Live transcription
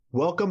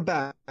Welcome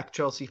back,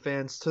 Chelsea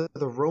fans, to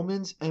the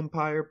Romans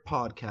Empire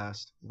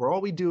podcast, where all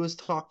we do is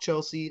talk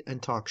Chelsea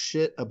and talk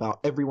shit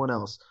about everyone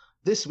else.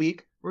 This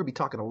week, we're going to be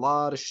talking a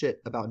lot of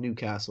shit about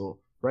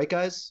Newcastle. Right,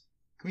 guys?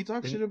 Can we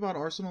talk shit about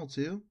Arsenal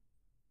too?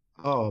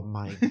 Oh,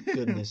 my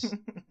goodness.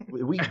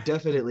 We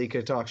definitely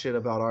could talk shit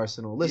about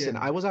Arsenal. Listen,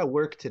 Yeah. I was at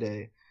work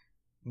today.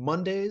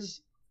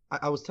 Mondays,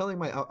 I was telling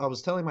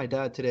my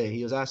dad today.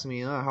 He was asking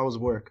me, how was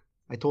work?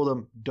 I told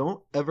him,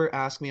 don't ever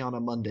ask me on a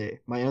Monday.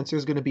 My answer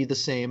is going to be the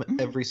same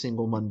every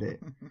single Monday.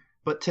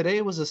 But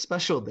today was a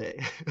special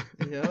day.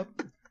 Yep.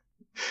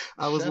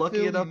 I was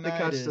lucky Sheffield enough to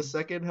catch the United.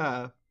 second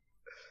half.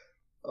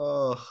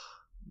 Oh,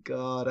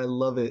 God, I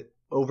love it.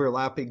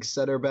 Overlapping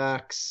center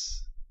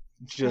backs.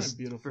 It's kind of Just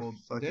beautiful.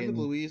 fucking. David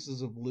Luiz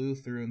is a blue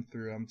through and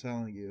through, I'm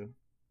telling you.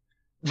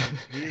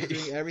 He is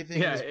doing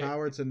everything Yeah, in his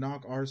power to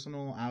knock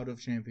Arsenal out of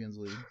Champions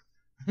League.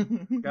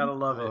 Gotta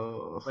love it.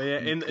 Oh, But yeah,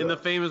 in the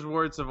God. famous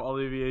words of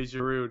Olivier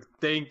Giroud,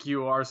 thank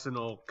you,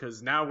 Arsenal,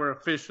 because now we're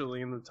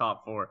officially in the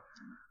top four.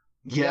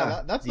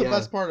 That's the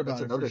best part about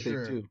that's it another for thing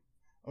sure. too.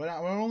 We're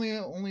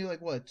only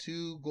like what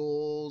 2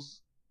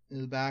 goals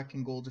in the back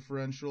and goal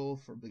differential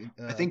for.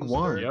 I think who's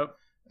one. third? Yep.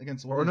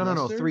 Against Or no,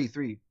 Leicester?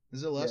 three.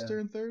 Is it Leicester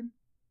in third?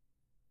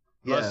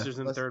 Yeah, Leicester's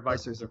in third by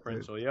Leicester's in third.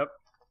 differential. Yep.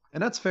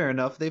 And that's fair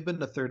enough. They've been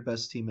the third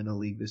best team in the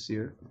league this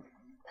year.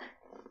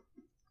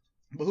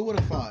 But who would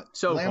have thought?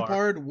 So far.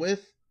 Lampard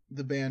with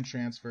the ban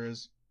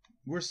transfers,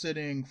 we're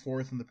sitting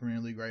fourth in the Premier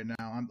League right now.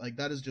 I'm like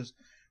that is just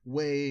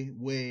way,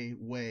 way,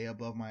 way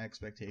above my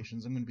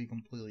expectations. I'm going to be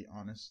completely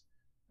honest.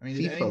 I mean,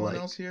 is anyone FIFA-like.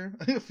 else here?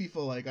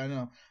 FIFA like, I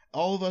know.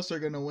 All of us are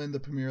going to win the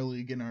Premier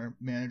League in our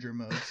manager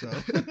mode, so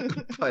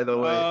By the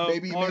way,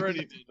 Maybe-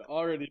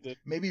 Already did.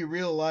 maybe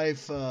real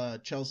life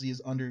Chelsea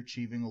is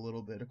underachieving a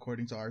little bit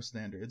according to our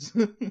standards.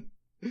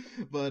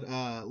 But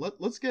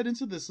let's get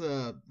into this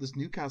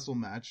Newcastle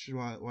match.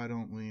 Why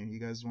don't we? You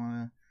guys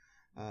want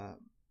to?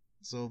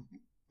 So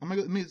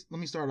let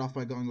me start off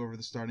by going over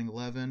the starting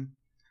 11.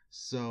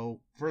 So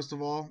first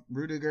of all,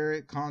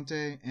 Rudiger,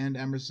 Conte, and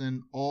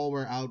Emerson all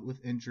were out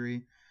with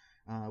injury.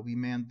 We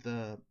manned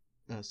the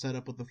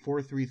setup with the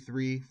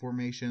 4-3-3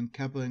 formation.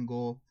 Kepa in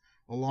goal,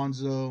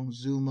 Alonso,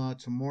 Zuma,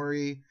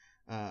 Tomori,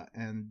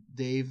 and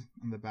Dave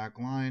on the back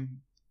line.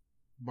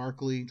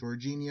 Barkley,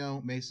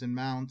 Jorginho, Mason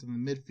Mount in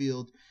the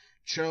midfield,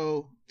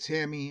 Cho,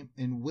 Tammy,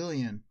 and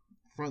Willian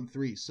front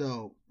three.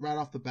 So right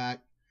off the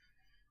bat,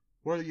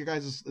 what are your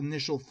guys'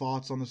 initial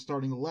thoughts on the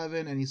starting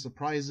 11? Any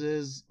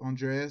surprises?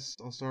 Andreas,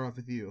 I'll start off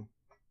with you.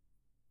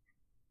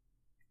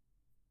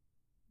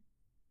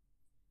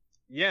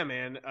 Yeah,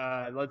 man.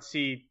 Let's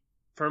see.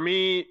 For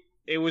me,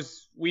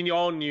 we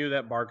all knew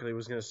that Barkley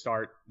was going to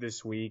start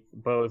this week,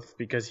 both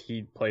because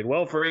he played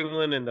well for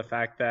England and the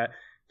fact that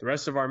the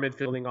rest of our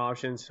midfielding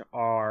options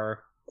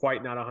are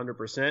quite not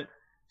 100%.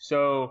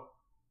 So,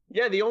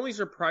 yeah, the only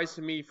surprise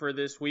to me for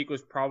this week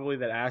was probably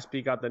that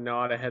Aspie got the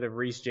nod ahead of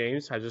Reece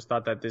James. I just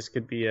thought that this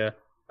could be a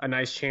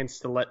nice chance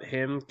to let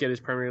him get his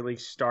Premier League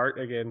start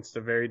against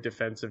a very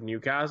defensive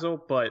Newcastle.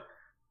 But,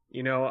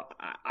 you know,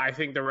 I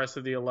think the rest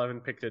of the 11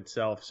 picked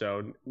itself.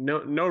 So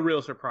no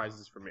real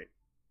surprises for me.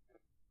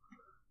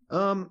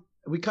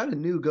 we kind of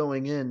knew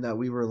going in that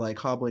we were like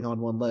hobbling on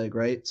one leg,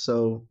 right?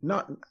 So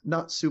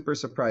not super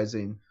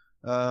surprising.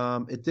 I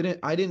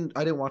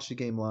didn't watch the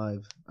game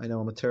live. I know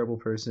I'm a terrible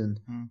person.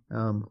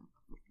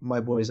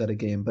 My boy's at a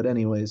game, but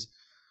anyways,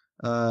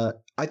 I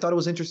thought it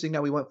was interesting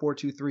that we went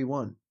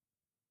 4-2-3-1,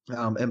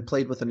 and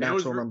played with a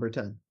natural number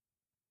 10.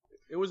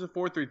 It was a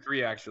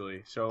 4-3-3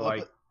 actually. So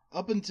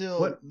Up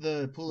until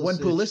the Pulisic when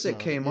Pulisic stuff,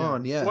 came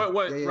on, yeah.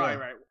 Yeah.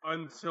 Right.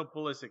 Until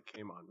Pulisic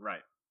came on,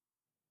 right.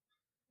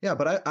 Yeah,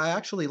 but I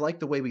actually like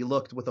the way we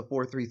looked with a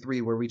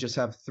 4-3-3 where we just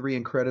have three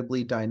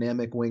incredibly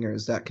dynamic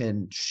wingers that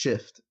can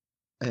shift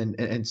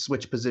and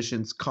switch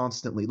positions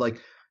constantly.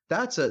 Like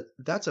that's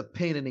a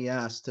pain in the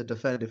ass to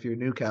defend if you're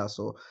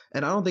Newcastle.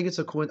 And I don't think it's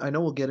I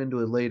know we'll get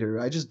into it later.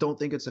 I just don't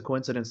think it's a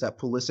coincidence that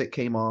Pulisic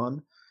came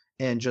on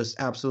and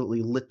just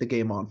absolutely lit the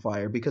game on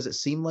fire, because it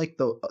seemed like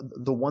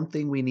the one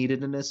thing we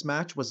needed in this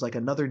match was like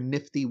another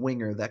nifty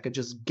winger that could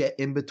just get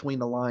in between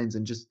the lines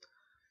and just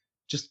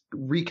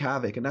wreak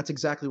havoc, and that's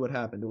exactly what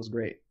happened. It was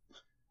great.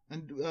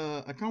 And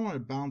I kind of want to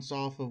bounce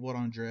off of what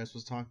Andreas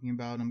was talking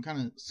about. I'm kind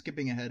of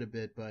skipping ahead a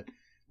bit, but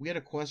we had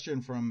a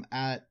question from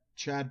at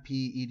Chad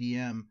P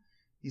EDM.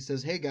 He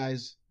says, "Hey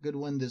guys, good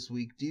win this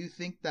week. Do you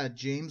think that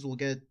James will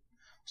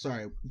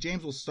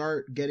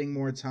start getting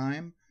more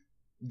time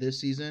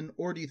this season,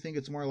 or do you think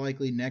it's more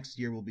likely next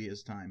year will be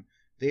his time?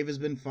 Dave has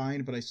been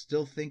fine, but I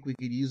still think we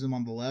could use him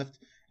on the left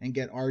and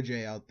get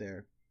RJ out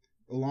there.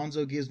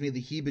 Alonso gives me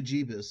the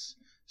heebie-jeebus."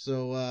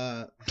 So,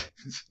 I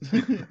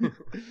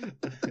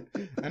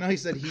know he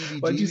said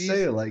heebie-jeebies. Why'd you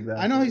say it like that?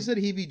 I know he said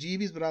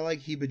heebie-jeebies, but I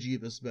like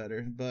heebie-jeebus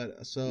better.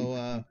 But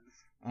so,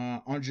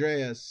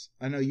 Andreas,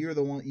 I know you're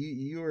the one.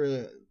 You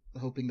were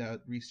hoping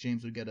that Reece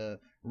James would get a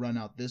run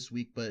out this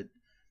week, but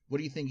what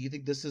do you think? You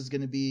think this is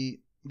going to be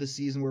the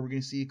season where we're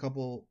going to see a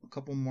couple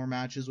more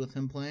matches with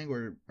him playing,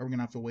 or are we going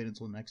to have to wait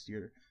until next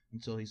year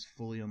until he's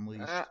fully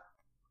unleashed?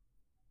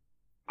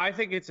 I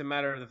think it's a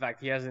matter of the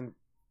fact he hasn't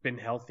been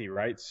healthy,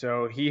 right?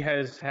 So he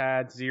has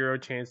had zero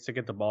chance to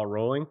get the ball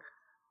rolling.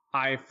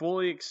 I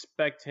fully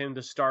expect him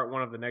to start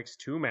one of the next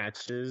two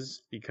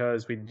matches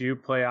because we do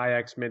play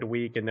Ajax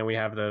midweek and then we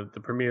have the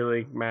Premier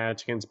League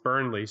match against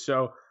Burnley.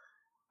 So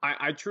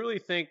I truly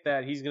think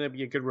that he's going to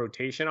be a good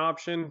rotation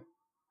option.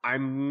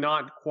 I'm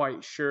not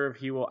quite sure if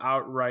he will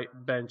outright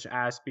bench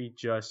Aspie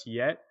just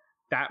yet.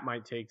 That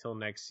might take till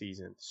next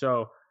season.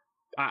 So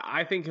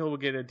I think he'll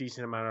get a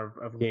decent amount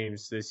of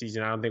games this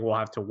season. I don't think we'll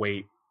have to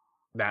wait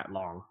that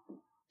long.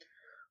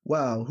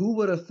 Wow, who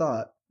would have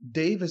thought?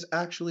 Dave is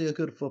actually a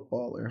good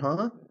footballer,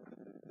 huh?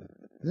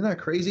 Isn't that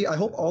crazy? I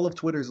hope all of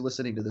Twitter's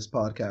listening to this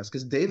podcast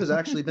because Dave has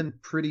actually been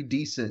pretty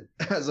decent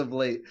as of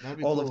late.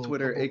 All cool. of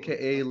Twitter,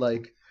 aka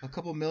like a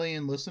couple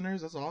million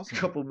listeners. That's awesome.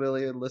 A couple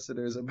million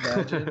listeners.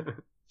 Imagine.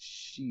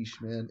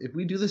 Sheesh, man. If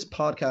we do this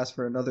podcast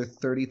for another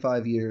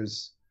 35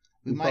 years,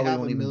 we might have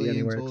won't a even be million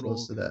anywhere total.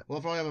 close to that.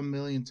 We'll probably have a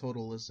million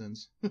total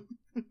listens.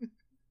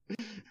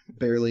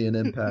 Barely an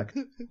impact.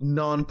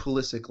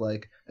 Non-Pulisic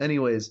like.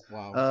 Anyways.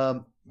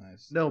 Wow.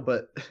 Nice. No,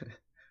 but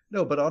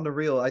on the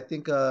real, I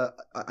think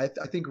I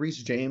think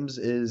Reece James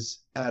is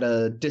at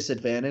a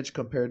disadvantage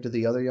compared to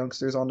the other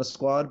youngsters on the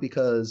squad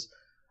because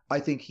I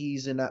think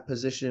he's in that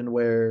position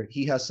where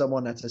he has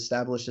someone that's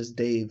established as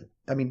Dave.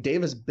 I mean,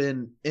 Dave has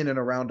been in and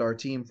around our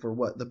team for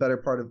what, the better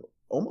part of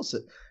almost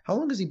it. How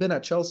long has he been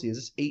at Chelsea? Is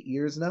this 8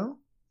 years now?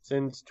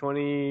 Since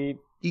 20.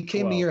 He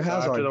came to your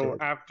Hazard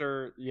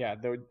after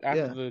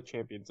the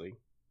Champions League.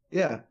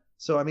 Yeah.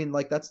 So I mean,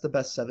 like that's the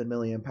best £7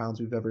 million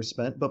we've ever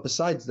spent. But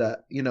besides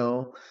that, you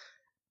know,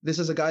 this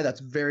is a guy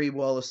that's very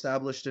well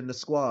established in the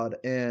squad,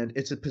 and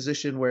it's a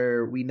position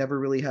where we never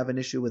really have an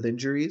issue with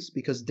injuries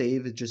because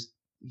Dave is just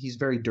he's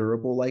very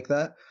durable like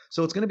that.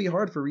 So it's going to be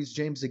hard for Reece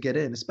James to get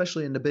in,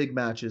 especially in the big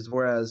matches.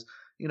 Whereas,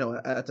 you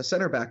know, at the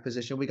center back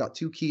position, we got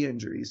two key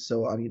injuries.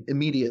 So I mean,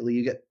 immediately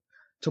you get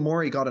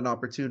Tomori got an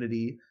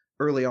opportunity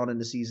early on in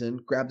the season,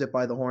 grabbed it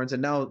by the horns,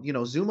 and now, you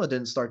know, Zuma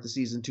didn't start the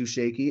season too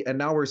shaky, and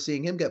now we're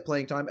seeing him get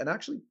playing time and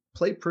actually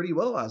play pretty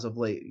well as of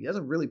late. He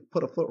hasn't really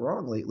put a foot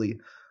wrong lately.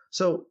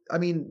 So, I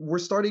mean, we're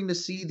starting to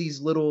see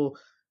these little,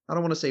 I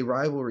don't want to say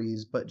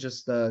rivalries, but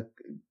just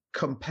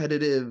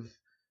competitive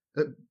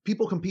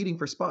people competing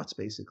for spots,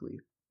 basically.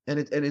 And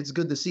it's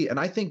good to see. And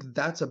I think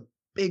that's a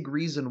big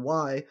reason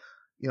why,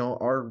 you know,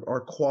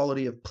 our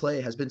quality of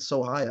play has been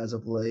so high as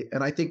of late.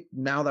 And I think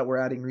now that we're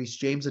adding Reece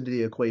James into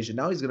the equation,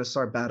 now he's going to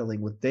start battling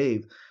with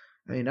Dave.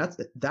 I mean,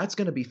 that's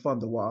going to be fun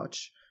to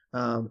watch.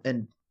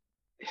 And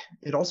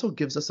it also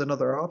gives us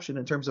another option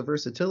in terms of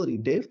versatility.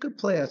 Dave could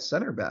play at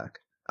center back.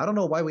 I don't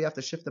know why we have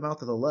to shift him out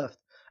to the left.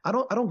 I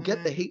don't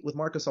get the hate with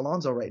Marcos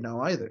Alonso right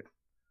now either.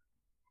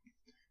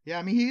 Yeah,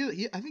 I mean,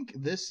 he I think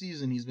this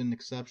season he's been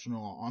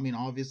exceptional. I mean,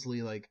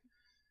 obviously, like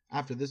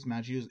after this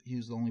match, he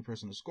was the only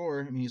person to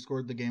score. I mean, he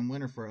scored the game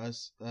winner for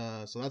us,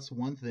 so that's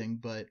one thing.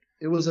 But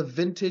it was a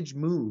vintage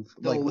move,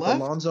 like with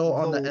Alonso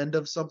on the end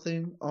of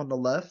something on the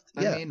left.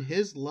 I mean,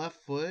 his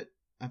left foot.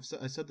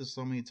 I said this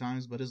so many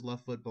times, but his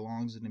left foot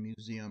belongs in a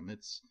museum.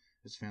 It's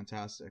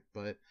fantastic.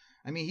 But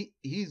I mean,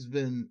 he's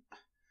been,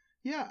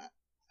 yeah.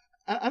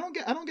 I don't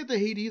get the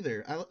hate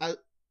either. I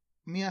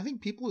mean, I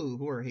think people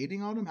who are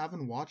hating on him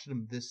haven't watched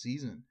him this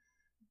season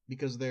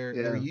because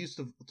they're used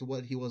to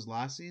what he was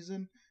last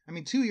season. I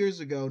mean, 2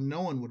 years ago,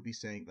 no one would be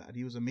saying that.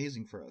 He was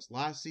amazing for us.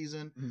 Last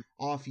season,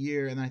 off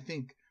year, and I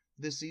think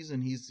this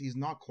season he's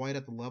not quite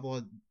at the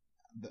level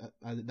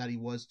that he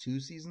was 2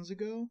 seasons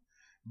ago,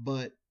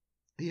 but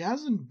he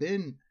hasn't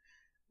been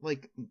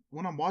like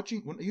when I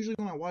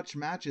watch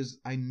matches,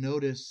 I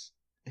notice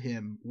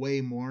him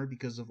way more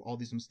because of all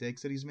these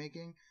mistakes that he's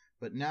making.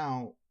 But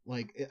now,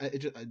 like,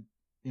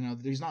 you know,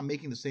 he's not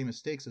making the same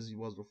mistakes as he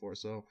was before.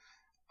 So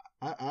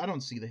I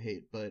don't see the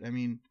hate. But I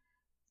mean,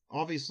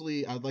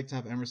 obviously, I'd like to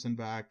have Emerson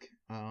back.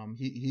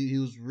 He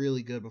was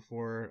really good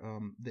before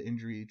the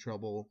injury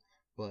trouble.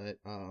 But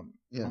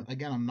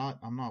again,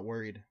 I'm not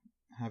worried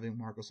having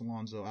Marcos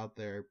Alonso out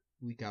there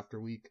week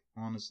after week.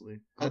 Honestly,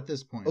 at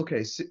this point.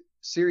 Okay.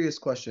 Serious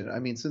question. I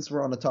mean, since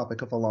we're on the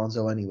topic of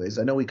Alonso anyways,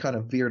 I know we kind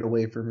of veered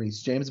away from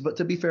Reece James, but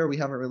to be fair, we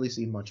haven't really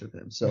seen much of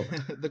him. So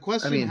the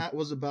question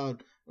was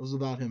about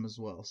him as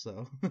well.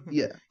 So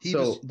yeah. The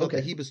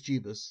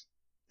Hebus-Jeebus.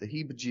 The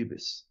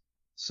Hebus-Jeebus.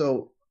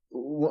 So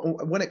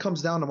when it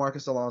comes down to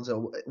Marcos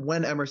Alonso,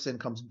 when Emerson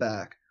comes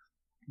back,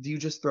 do you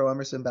just throw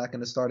Emerson back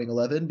into starting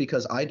 11?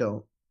 Because I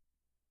don't.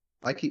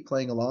 I keep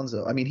playing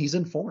Alonso. I mean, he's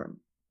in form.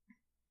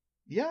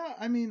 Yeah,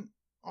 I mean,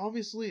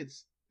 obviously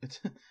it's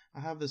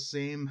I have the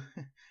same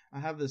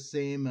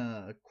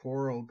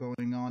quarrel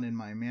going on in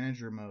my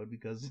manager mode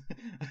because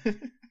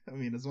I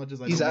mean, as much as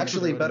he's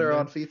actually better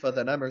on FIFA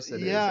than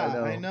Emerson is.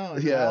 I know.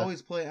 I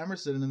always play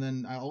Emerson, and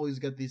then I always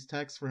get these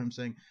texts for him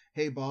saying,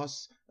 "Hey,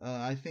 boss,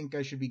 I think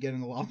I should be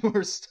getting a lot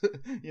more,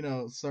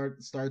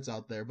 starts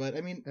out there." But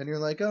I mean, and you're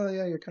like, "Oh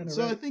yeah, you're kind of."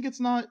 So right. I think it's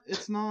not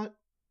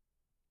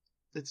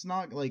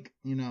like,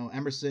 you know,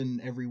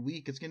 Emerson every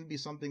week. It's going to be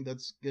something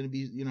that's going to be,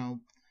 you know,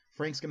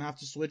 Frank's going to have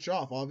to switch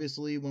off.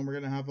 Obviously, when we're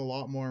going to have a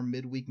lot more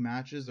midweek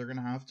matches, they're going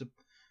to have to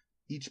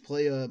each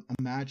play a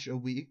match a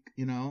week,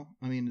 you know?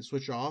 I mean,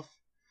 switch off.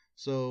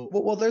 So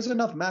Well, there's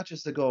enough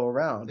matches to go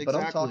around, but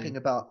I'm exactly. talking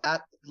about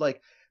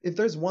if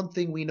there's one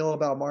thing we know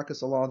about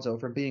Marcus Alonso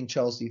from being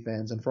Chelsea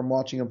fans and from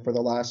watching him for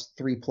the last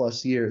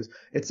 3+ years,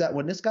 it's that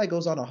when this guy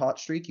goes on a hot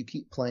streak, you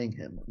keep playing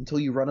him until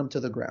you run him to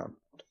the ground.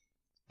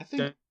 I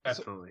think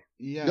Definitely.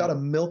 You got to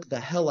milk the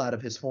hell out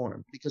of his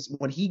form because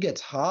when he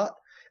gets hot,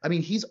 I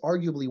mean, he's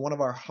arguably one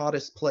of our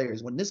hottest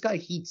players. When this guy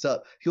heats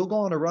up, he'll go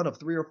on a run of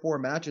 3 or 4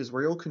 matches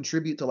where he'll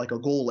contribute to like a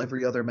goal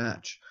every other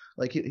match.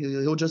 Like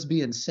he'll just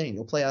be insane.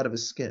 He'll play out of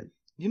his skin.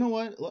 You know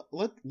what?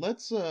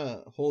 Let's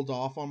hold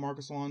off on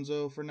Marcus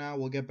Alonso for now.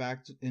 We'll get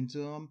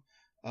into him.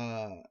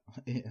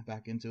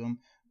 Back into him.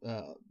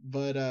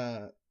 But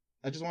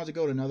I just wanted to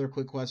go to another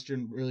quick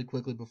question really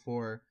quickly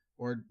before,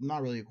 or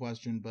not really a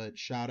question, but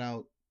shout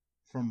out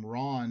from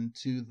Ron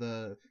to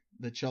the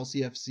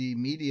Chelsea FC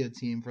media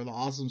team for the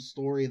awesome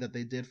story that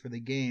they did for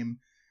the game.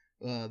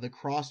 The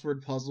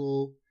crossword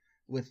puzzle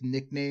with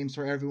nicknames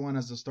for everyone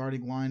as the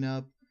starting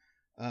lineup.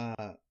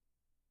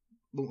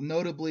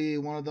 Notably,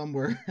 one of them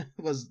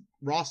was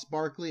Ross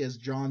Barkley as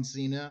John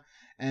Cena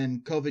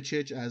and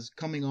Kovacic as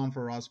coming on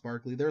for Ross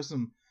Barkley. There's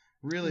some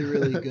really,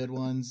 really good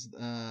ones.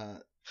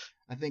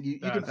 I think you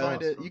can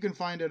find it. You can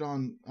find it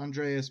on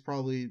Andreas.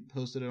 Probably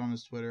posted it on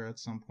his Twitter at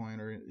some point,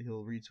 or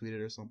he'll retweet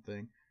it or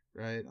something.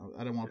 Right?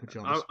 I don't want to put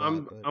you on the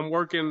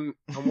spot.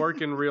 I'm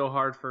working real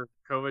hard for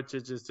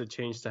Kovacic just to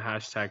change the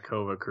hashtag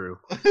Kova Crew.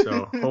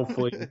 So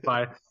hopefully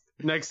by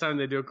next time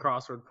they do a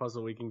crossword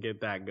puzzle, we can get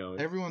that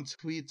going. Everyone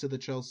tweet to the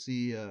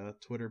Chelsea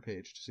Twitter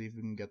page to see if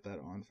we can get that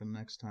on for the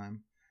next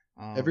time.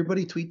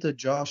 Everybody tweet to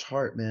Josh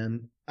Hart,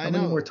 man. How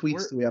many more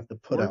tweets do we have to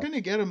put out? We're going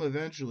to get him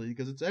eventually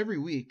because it's every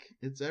week.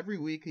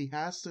 He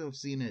has to have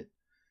seen it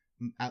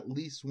at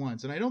least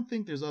once. And I don't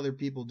think there's other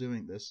people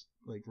doing this,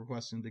 like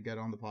requesting to get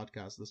on the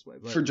podcast this way.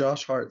 But for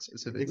Josh Hart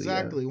specifically.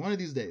 Exactly. Yeah. One of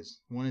these days.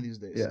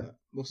 Yeah.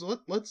 Well, so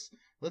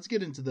let's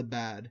get into the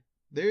bad.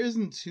 There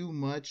isn't too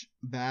much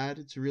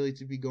bad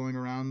to be going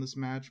around this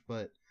match,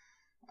 but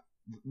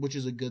which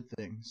is a good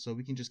thing. So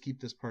we can just keep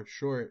this part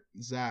short.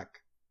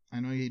 Zach, I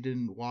know you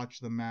didn't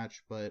watch the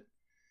match, but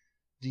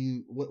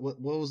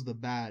what was the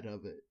bad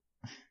of it?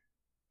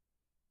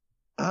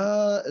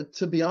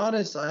 To be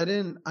honest, I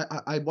didn't.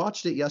 I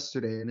watched it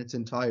yesterday in its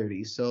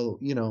entirety, so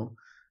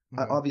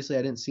obviously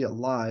I didn't see it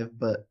live.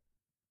 But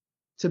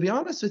to be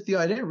honest with you,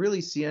 I didn't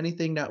really see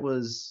anything that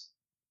was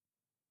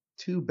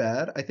too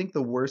bad. I think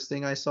the worst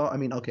thing I saw. I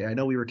mean, okay, I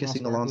know we were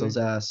kissing Alonso's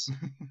ass,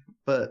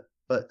 but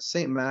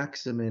Saint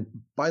Maximin,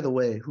 by the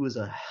way, who is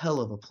a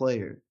hell of a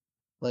player.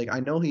 Like,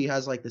 I know he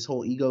has like this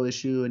whole ego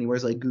issue and he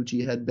wears like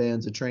Gucci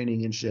headbands at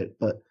training and shit,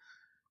 but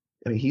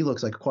I mean, he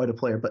looks like quite a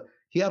player. But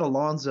he had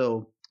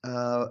Alonso.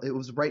 It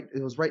was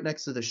right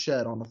next to the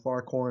shed on the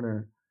far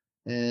corner,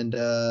 and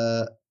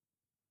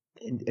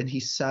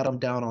he sat him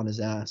down on his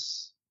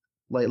ass.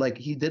 Like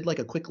he did like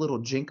a quick little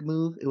jink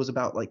move. It was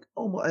about like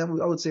I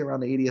would say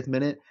around the 80th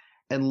minute,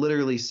 and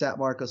literally sat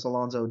Marcus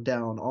Alonso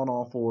down on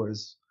all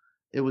fours.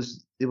 It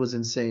was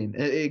insane.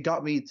 It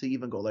got me to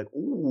even go like,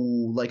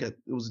 ooh, it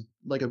was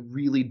like a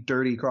really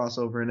dirty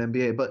crossover in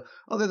NBA. But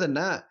other than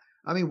that,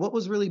 I mean, what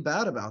was really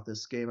bad about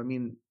this game? I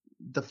mean,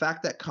 the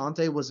fact that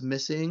Conte was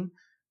missing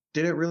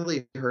didn't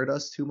really hurt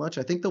us too much.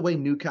 I think the way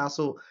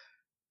Newcastle,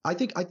 I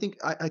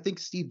think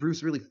Steve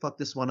Bruce really fucked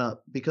this one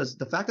up because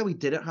the fact that we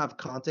didn't have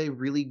Conte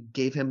really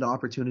gave him the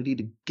opportunity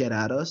to get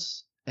at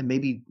us and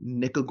maybe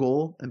nick a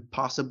goal and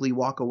possibly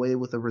walk away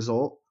with a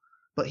result,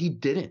 but he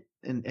didn't.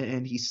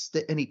 And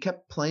he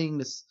kept playing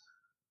this.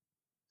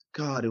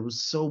 God, it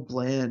was so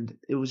bland.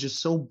 It was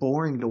just so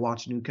boring to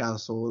watch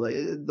Newcastle. Like,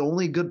 the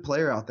only good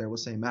player out there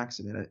was Saint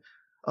Maximin.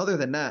 Other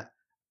than that,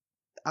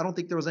 I don't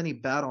think there was any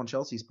bad on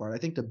Chelsea's part. I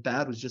think the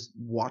bad was just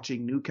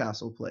watching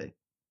Newcastle play.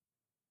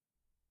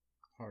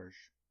 Harsh.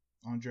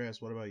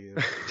 Andreas, what about you?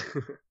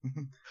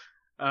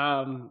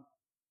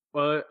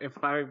 Well, if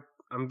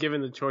I'm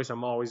given the choice,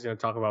 I'm always going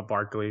to talk about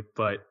Barkley,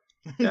 but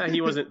yeah,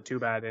 he wasn't too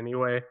bad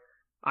anyway.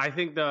 I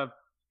think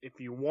if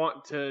you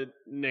want to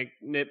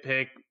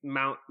nitpick,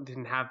 Mount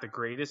didn't have the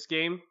greatest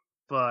game,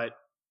 but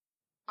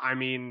I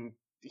mean,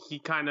 he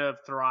kind of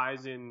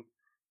thrives in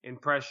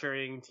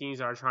pressuring teams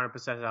that are trying to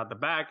possess out the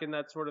back and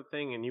that sort of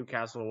thing, and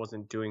Newcastle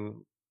wasn't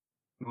doing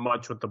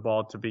much with the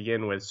ball to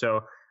begin with.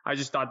 So I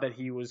just thought that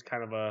he was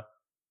kind of a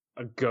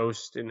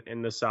ghost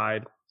in the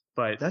side.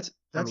 But that's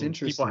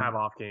interesting. People have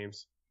off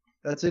games.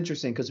 That's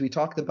interesting because we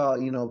talked about,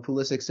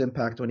 Pulisic's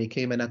impact when he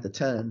came in at the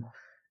 10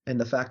 and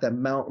the fact that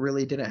Mount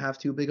really didn't have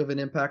too big of an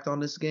impact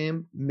on this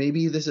game.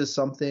 Maybe this is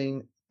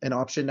an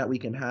option that we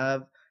can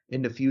have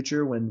in the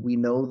future when we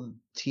know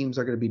teams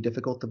are going to be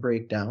difficult to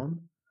break down.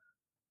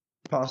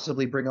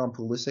 Possibly bring on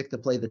Pulisic to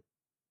play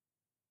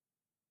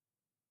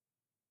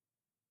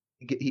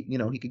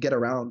he could get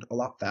around a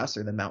lot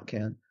faster than Mount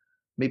can.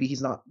 Maybe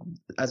he's not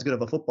as good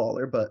of a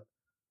footballer, but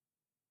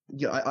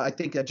I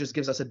think that just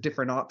gives us a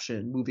different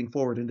option moving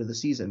forward into the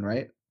season,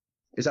 right?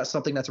 Is that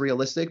something that's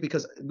realistic?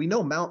 Because we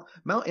know Mount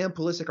and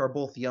Pulisic are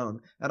both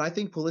young, and I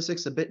think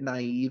Pulisic's a bit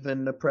naive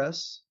in the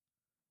press.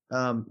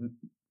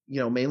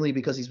 Mainly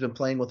because he's been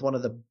playing with one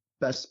of the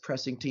best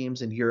pressing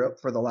teams in Europe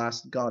for the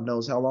last God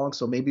knows how long.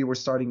 So maybe we're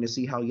starting to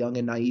see how young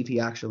and naive he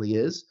actually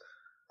is.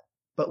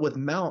 But with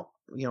Mount,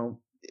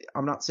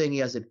 I'm not saying he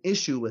has an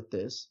issue with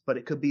this, but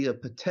it could be a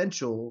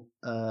potential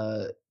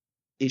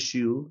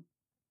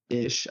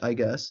issue-ish, I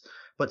guess.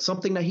 But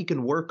something that he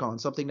can work on,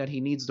 something that he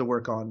needs to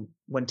work on.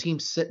 When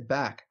teams sit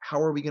back,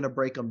 how are we going to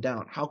break them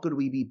down? How could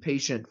we be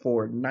patient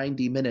for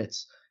 90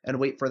 minutes and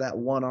wait for that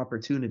one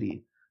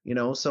opportunity?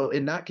 So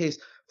in that case,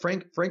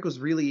 Frank was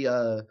really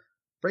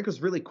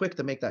quick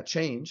to make that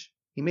change.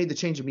 He made the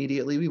change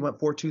immediately. We went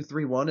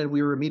 4-2-3-1, and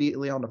we were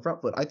immediately on the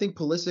front foot. I think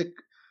Pulisic,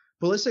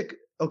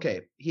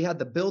 okay, he had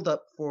the build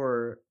up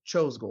for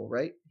Cho's goal,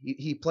 right?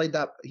 He played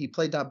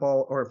that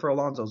ball, or for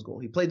Alonso's goal.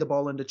 He played the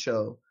ball into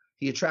Cho.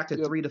 He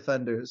attracted 3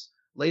 defenders,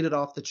 laid it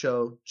off to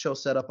Cho. Cho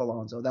set up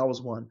Alonso. That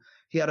was one.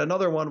 He had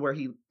another one where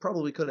he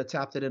probably could have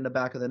tapped it in the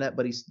back of the net,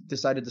 but he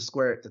decided to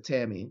square it to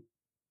Tammy.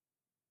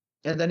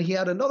 And then he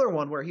had another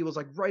one where he was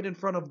like right in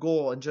front of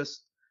goal, and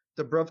just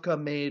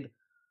Dubravka made,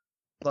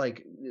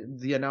 like,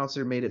 the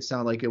announcer made it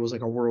sound like it was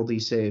like a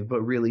worldy save, but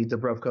really there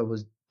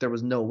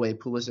was no way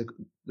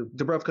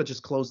Dubravka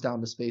just closed down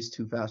the space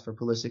too fast for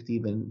Pulisic to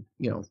even,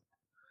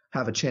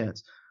 have a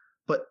chance.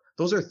 But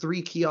those are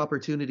 3 key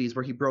opportunities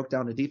where he broke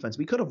down the defense.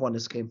 We could have won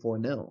this game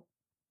 4-0.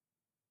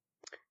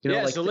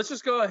 So let's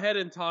just go ahead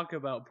and talk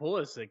about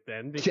Pulisic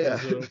then,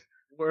 because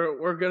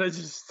we're gonna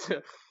just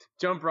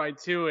jump right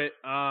to it.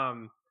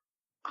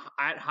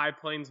 At High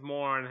Plains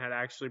Moron had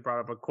actually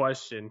brought up a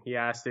question. He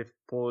asked if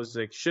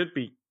Pulisic should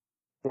be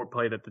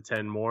played at the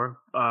 10 more.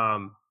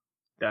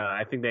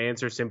 I think the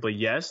answer is simply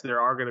yes. There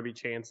are going to be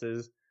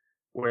chances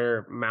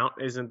where Mount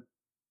isn't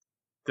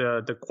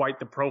quite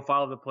the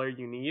profile of the player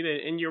you need.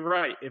 And you're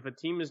right. If a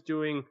team is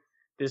doing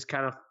this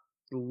kind of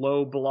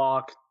low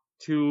block,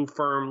 2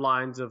 firm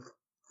lines of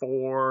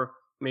 4,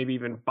 maybe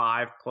even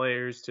 5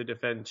 players to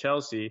defend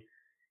Chelsea,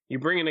 you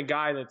bring in a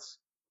guy that's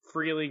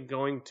freely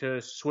going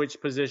to switch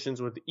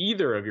positions with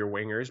either of your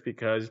wingers,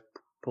 because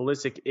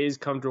Pulisic is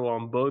comfortable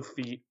on both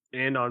feet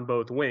and on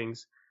both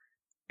wings,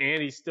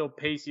 and he's still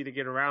pacey to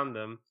get around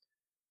them.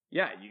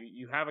 Yeah,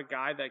 you have a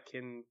guy that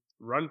can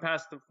run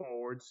past the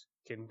forwards,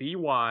 can be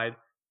wide,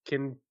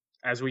 can,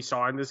 as we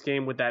saw in this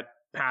game with that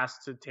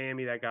pass to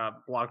Tammy that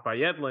got blocked by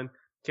Yedlin,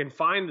 can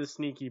find the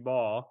sneaky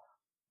ball.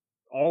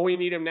 All we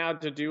need him now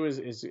to do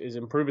is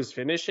improve his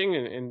finishing,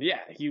 and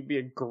yeah, he'd be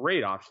a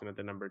great option at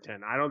the number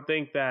 10. I don't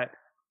think that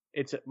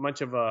it's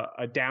much of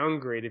a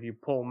downgrade if you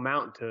pull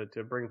Mount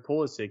to bring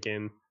Pulisic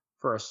in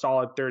for a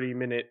solid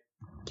 30-minute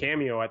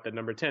cameo at the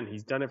number 10.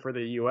 He's done it for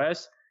the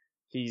U.S.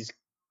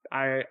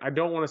 I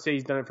don't want to say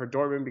he's done it for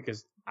Dortmund,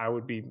 because I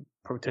would be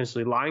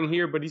potentially lying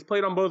here, but he's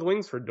played on both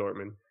wings for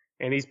Dortmund,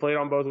 and he's played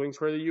on both wings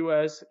for the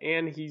U.S.,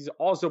 and he's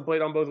also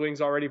played on both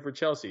wings already for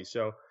Chelsea.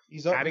 So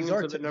adding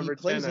him to the number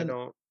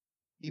 10,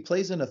 He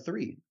plays in a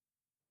 3.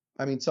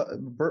 I mean,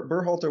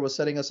 Berhalter was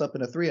setting us up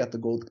in a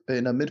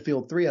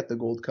midfield 3 at the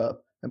Gold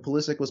Cup, and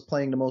Pulisic was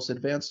playing the most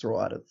advanced role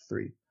out of the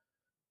 3.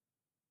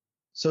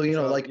 So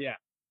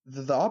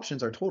the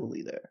options are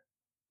totally there.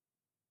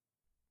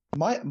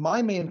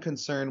 My main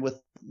concern with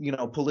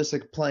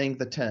Pulisic playing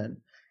the 10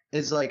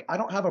 is, like, I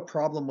don't have a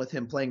problem with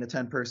him playing the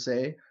 10 per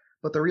se,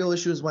 but the real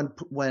issue is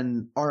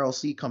when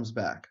RLC comes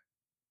back,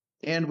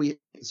 and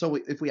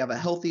if we have a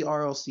healthy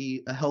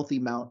RLC, a healthy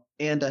Mount,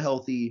 and a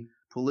healthy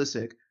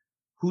Pulisic,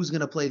 who's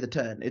going to play the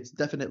 10? It's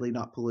definitely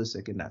not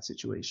Pulisic in that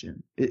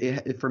situation.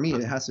 For me,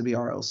 it has to be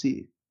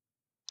RLC.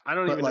 I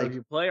don't even know if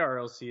you play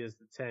RLC as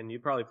the 10.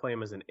 You'd probably play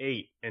him as an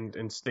 8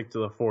 and stick to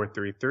the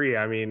 4-3-3.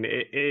 I mean,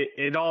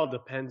 it all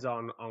depends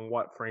on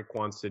what Frank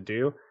wants to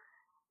do.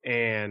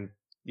 And,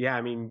 yeah,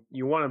 I mean,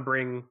 you want to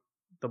bring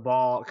the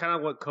ball, kind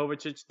of what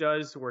Kovacic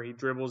does, where he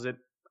dribbles it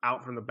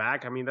out from the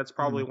back. I mean, that's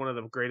probably one of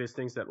the greatest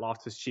things that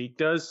Loftus-Cheek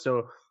does.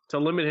 So to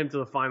limit him to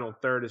the final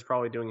third is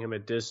probably doing him a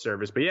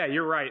disservice. But, yeah,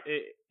 you're right.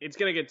 It's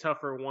going to get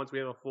tougher once we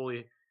have a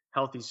fully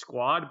healthy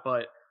squad,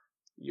 but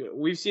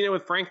we've seen it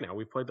with Frank now.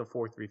 We've played the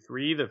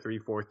 4-3-3, the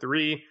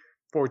 3-4-3,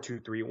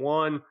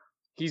 4-2-3-1.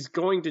 He's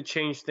going to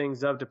change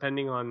things up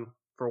depending on,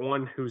 for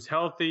one, who's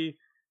healthy,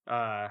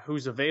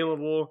 who's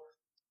available,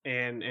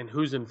 and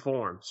who's in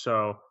form.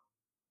 So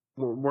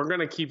we're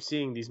going to keep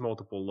seeing these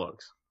multiple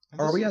looks.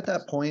 Are we at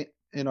that point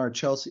in our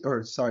Chelsea,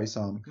 or sorry,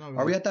 Sam,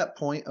 are we at that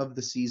point of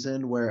the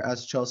season where,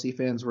 as Chelsea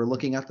fans, we're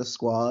looking at the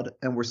squad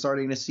and we're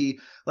starting to see,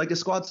 like, the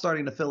squad's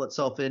starting to fill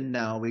itself in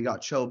now? We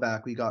got Cho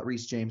back, we got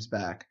Reece James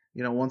back.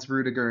 Once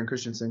Rudiger and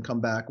Christensen come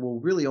back, we'll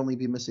really only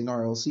be missing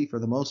RLC for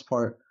the most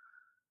part.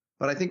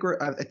 But I think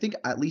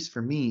at least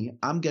for me,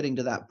 I'm getting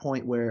to that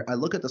point where I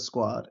look at the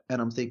squad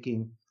and I'm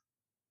thinking,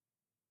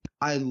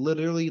 I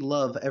literally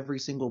love every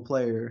single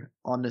player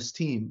on this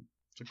team.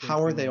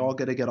 How are they all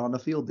going to get on the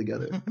field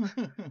together?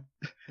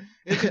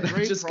 It's a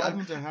great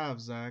problem to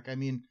have, Zach. I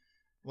mean,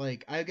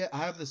 like, I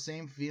have the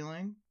same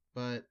feeling,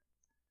 but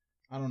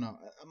I don't know.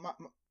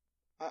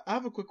 I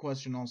have a quick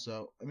question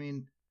also. I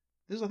mean,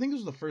 I think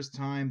this was the first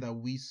time that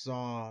we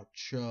saw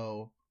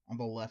Cho on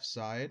the left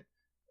side.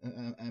 I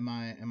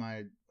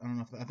don't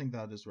know. I think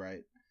that is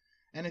right.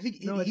 And I think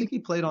I think he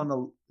played on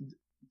the.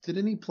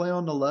 didn't he play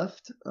on the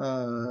left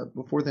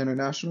before the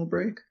international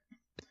break?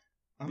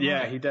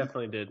 Yeah, he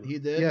definitely did. He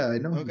did? Yeah, I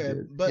know he Okay,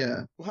 did. but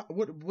Yeah.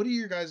 what are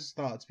your guys'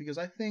 thoughts? Because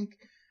I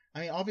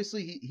mean,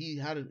 obviously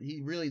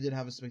he really did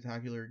have a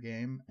spectacular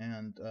game,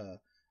 and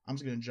I'm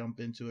just gonna jump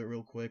into it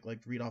real quick, like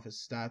read off his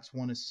stats: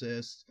 1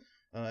 assist,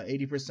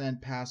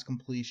 80% pass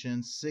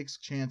completion, 6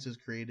 chances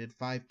created,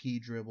 5 key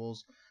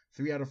dribbles,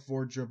 3 out of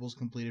 4 dribbles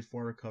completed,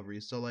 4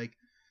 recoveries. So like,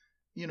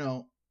 you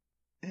know,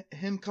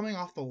 him coming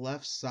off the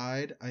left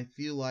side, I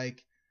feel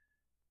like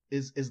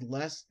is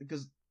less,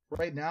 because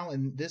right now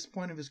in this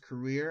point of his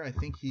career, I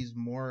think he's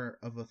more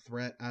of a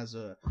threat as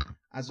a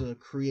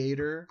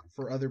creator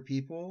for other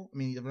people. I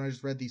mean, when I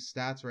just read these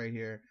stats right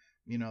here,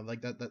 you know,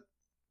 like that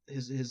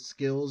his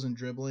skills and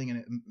dribbling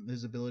and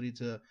his ability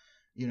to,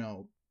 you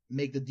know,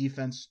 make the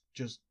defense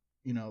just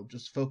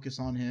focus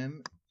on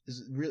him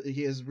is really,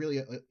 he has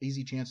really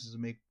easy chances to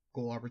make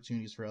goal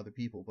opportunities for other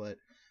people. But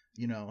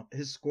you know,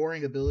 his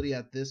scoring ability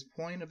at this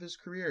point of his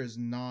career is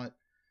not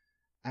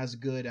as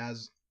good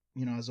as,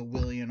 you know, as a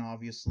Willian,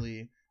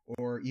 obviously,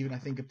 or even I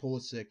think a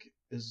Pulisic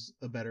is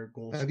a better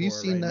goal scorer. Have you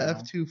seen right the now.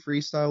 F2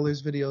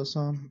 Freestylers video,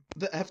 Sam?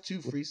 The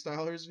F2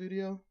 Freestylers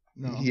video?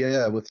 No.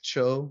 Yeah, with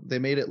Cho. They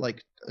made it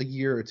like a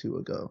year or two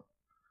ago.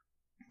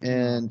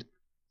 And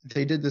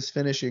they did this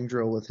finishing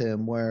drill with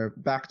him where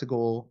back to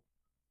goal,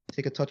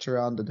 take a touch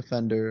around the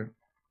defender,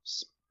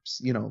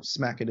 you know,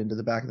 smack it into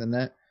the back of the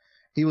net.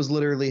 He was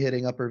literally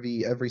hitting upper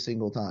V every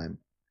single time.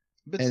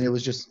 And it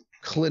was just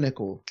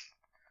clinical.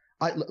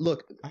 I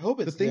hope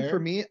it's the thing there. for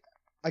me,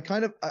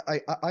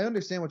 I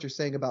understand what you're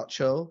saying about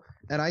Cho,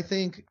 and I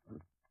think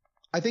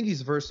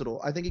he's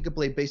versatile. I think he could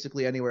play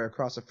basically anywhere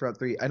across the front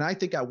three, and I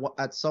think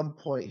at some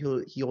point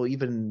he'll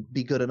even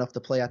be good enough to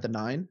play at the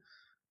 9.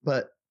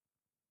 But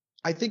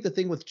I think the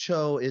thing with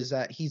Cho is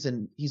that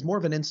he's more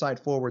of an inside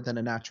forward than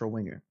a natural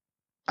winger.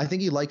 I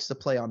think he likes to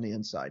play on the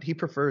inside. He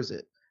prefers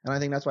it. And I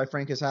think that's why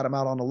Frank has had him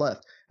out on the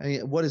left. I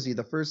mean, what is he?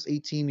 The first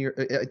 18 year,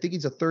 I think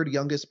he's the 3rd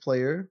youngest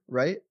player,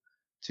 right?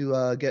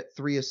 To get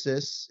 3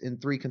 assists in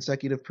 3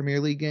 consecutive Premier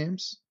League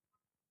games.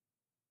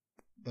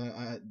 That's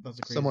a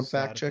crazy Someone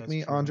stat, fact check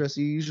me. true. Andres,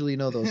 you usually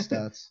know those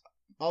stats.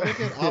 I'll look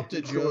at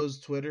Opta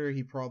Joe's Twitter.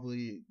 He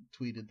probably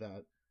tweeted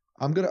that.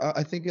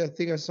 I think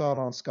I saw it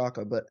on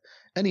Skaka. But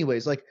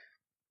anyways, like,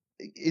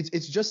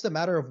 it's just a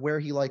matter of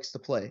where he likes to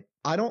play.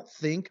 I don't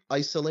think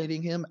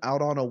isolating him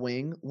out on a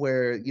wing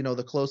where, you know,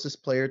 the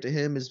closest player to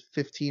him is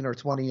 15 or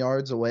 20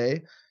 yards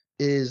away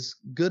is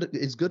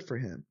good for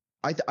him.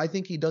 I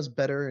think he does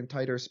better in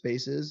tighter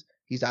spaces.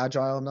 He's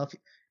agile enough.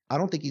 I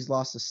don't think he's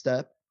lost a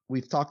step.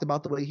 We've talked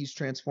about the way he's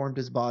transformed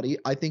his body.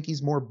 I think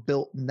he's more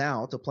built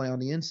now to play on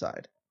the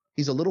inside.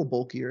 He's a little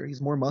bulkier.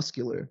 He's more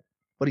muscular,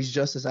 but he's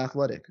just as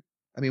athletic.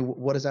 I mean,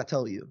 what does that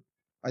tell you?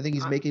 I think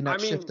he's making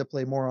that shift to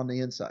play more on the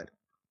inside.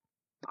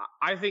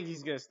 I think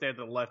he's going to stay at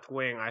the left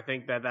wing. I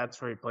think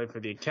that's where he played for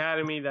the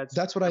academy. That's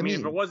what I mean.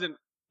 If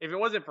it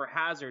wasn't for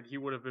Hazard, he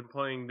would have been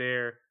playing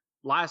there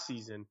last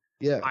season.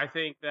 Yeah. I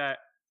think that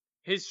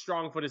his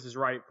strong foot is his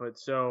right foot.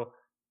 So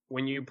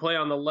when you play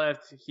on the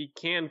left, he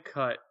can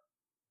cut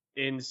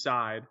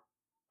inside,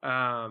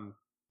 and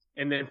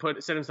then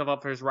set himself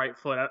up for his right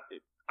foot.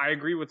 I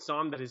agree with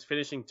Sam that his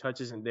finishing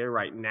touch isn't there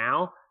right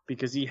now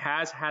because he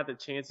has had the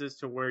chances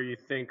to where you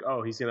think,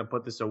 oh, he's going to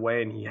put this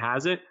away, and he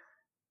hasn't.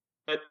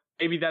 But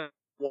maybe that's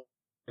why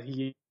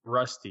he's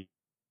rusty.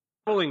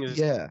 Bowling is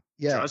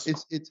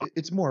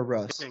it's more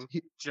rust.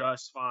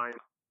 Just fine.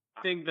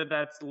 I think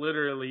that's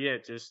literally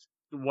it. Just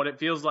what it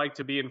feels like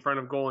to be in front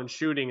of goal and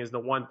shooting is the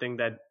one thing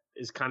that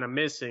is kind of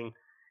missing.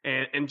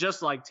 And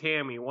just like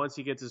Tammy, once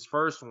he gets his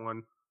first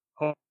one,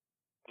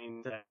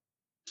 hoping that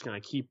he's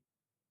going to keep.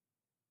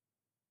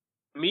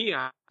 Me,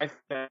 I think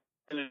that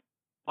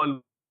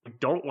one I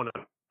don't want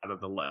to out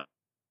of the left.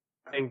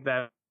 I think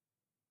that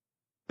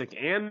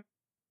and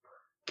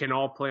can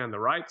all play on the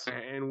right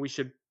side, and we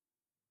should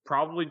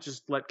probably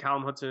just let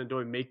Callum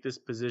Hudson-Odoi make this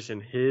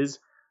position his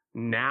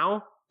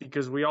now,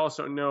 because we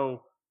also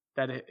know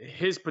that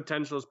his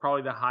potential is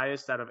probably the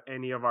highest out of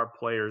any of our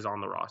players on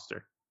the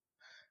roster.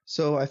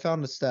 So I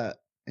found a stat,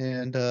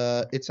 and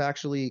it's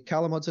actually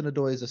Callum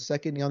Hudson-Odoi is the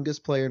 2nd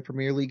youngest player in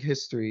Premier League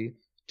history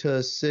to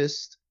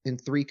assist in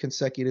 3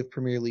 consecutive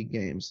Premier League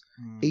games.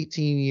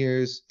 18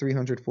 years,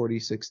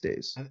 346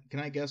 days. Can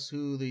I guess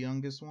who the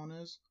youngest one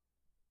is?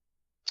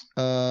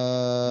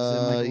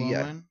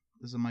 Yeah.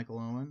 Is it Michael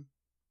Owen?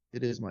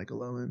 It is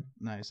Michael Owen.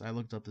 Nice. I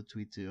looked up the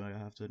tweet too, I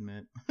have to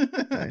admit.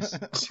 Nice.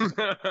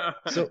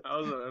 So I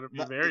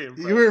was very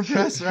impressed. You were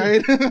impressed,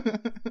 right?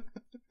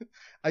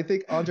 I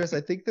think, Andres,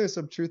 there's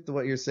some truth to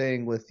what you're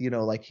saying with, you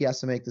know, like he has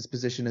to make this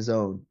position his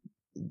own.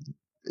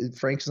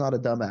 Frank's not a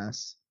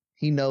dumbass.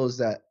 He knows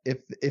that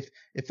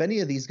if any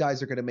of these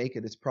guys are going to make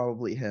it, it's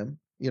probably him.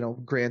 You know,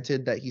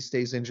 granted that he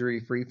stays injury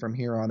free from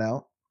here on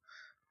out.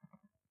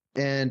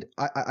 And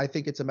I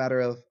think it's a matter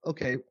of,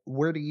 okay,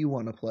 where do you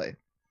want to play?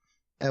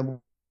 And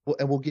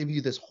we'll give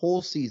you this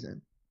whole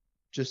season.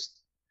 Just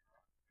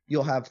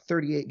you'll have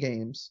 38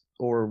 games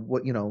or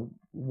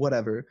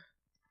whatever.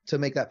 to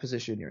make that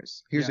position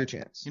yours. Here's Yeah. your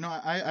chance. You know,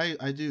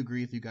 I do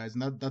agree with you guys,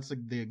 and that's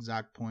like the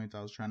exact point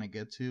I was trying to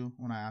get to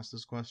when I asked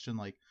this question.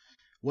 Like,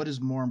 what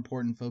is more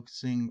important,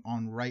 focusing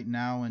on right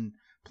now and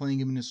playing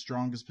him in his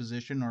strongest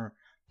position, or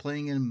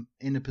playing him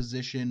in a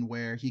position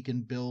where he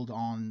can build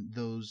on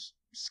those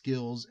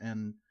skills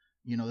and,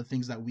 you know, the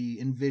things that we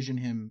envision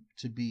him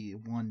to be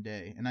one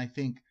day? And I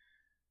think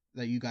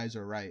that you guys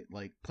are right.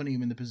 Like, putting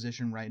him in the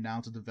position right now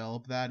to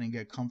develop that and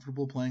get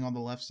comfortable playing on the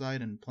left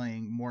side and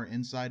playing more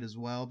inside as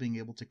well, being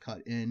able to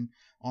cut in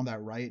on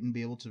that right and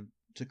be able to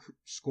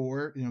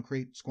score, you know,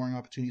 create scoring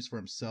opportunities for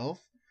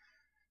himself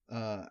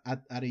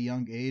at a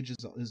young age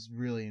is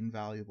really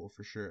invaluable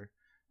for sure.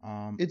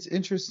 It's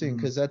interesting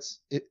because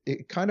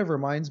it kind of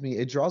reminds me,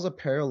 it draws a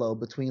parallel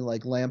between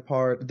like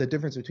Lampard, the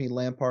difference between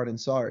Lampard and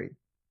Sarri,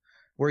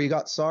 where you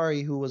got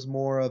Sarri, who was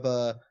more of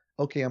a,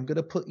 okay, I'm going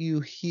to put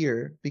you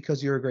here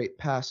because you're a great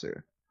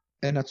passer,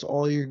 and that's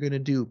all you're going to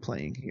do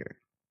playing here.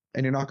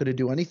 And you're not going to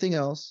do anything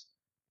else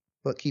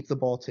but keep the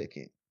ball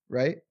ticking,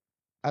 right?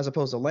 As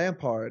opposed to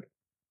Lampard,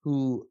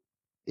 who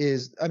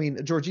is, I mean,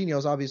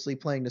 Jorginho's obviously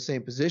playing the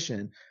same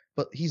position,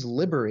 but he's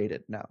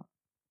liberated now.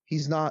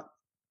 He's not,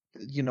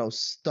 you know,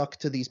 stuck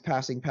to these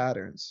passing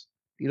patterns.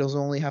 He doesn't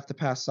only have to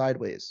pass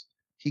sideways.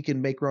 He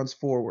can make runs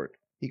forward.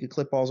 He could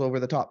clip balls over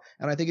the top.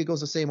 And I think it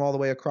goes the same all the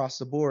way across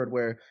the board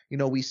where, you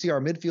know, we see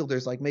our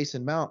midfielders like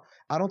Mason Mount.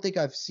 I don't think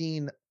I've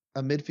seen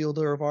a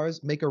midfielder of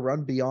ours make a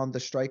run beyond the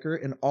striker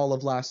in all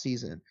of last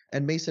season.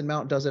 And Mason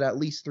Mount does it at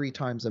least 3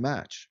 times a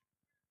match.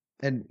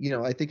 And, you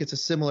know, I think it's a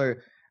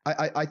similar –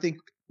 I think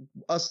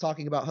us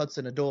talking about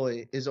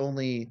Hudson-Odoi is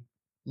only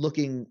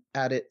looking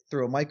at it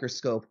through a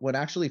microscope when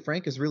actually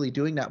Frank is really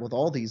doing that with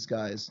all these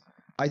guys.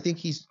 I think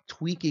he's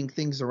tweaking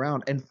things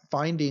around and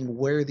finding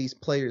where these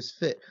players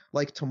fit.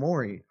 Like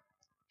Tomori,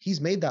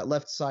 he's made that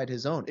left side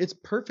his own. It's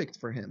perfect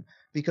for him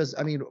because,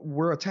 I mean,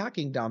 we're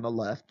attacking down the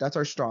left. That's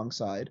our strong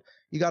side.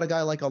 You got a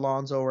guy like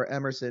Alonso or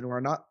Emerson who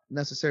are not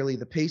necessarily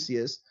the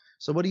paciest.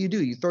 So what do?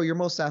 You throw your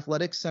most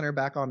athletic center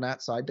back on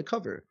that side to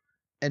cover.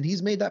 And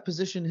he's made that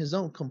position his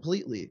own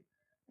completely.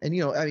 And,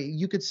 you know, I mean,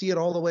 you could see it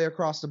all the way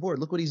across the board.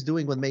 Look what he's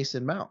doing with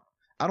Mason Mount.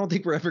 I don't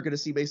think we're ever going to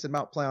see Mason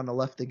Mount play on the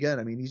left again.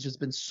 I mean, he's just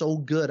been so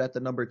good at the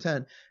number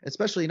 10,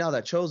 especially now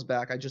that Cho's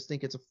back. I just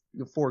think it's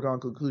a foregone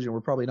conclusion.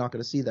 We're probably not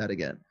going to see that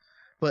again.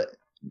 But,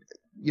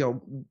 you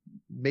know,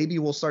 maybe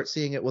we'll start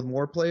seeing it with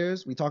more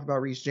players. We talked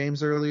about Reece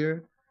James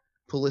earlier.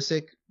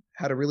 Pulisic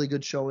had a really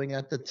good showing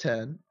at the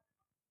 10.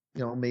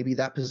 You know, maybe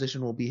that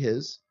position will be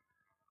his.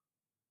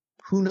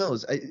 Who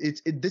knows?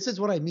 This is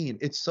what I mean.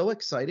 It's so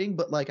exciting,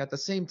 but like at the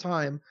same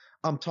time,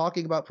 I'm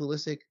talking about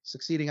Pulisic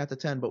succeeding at the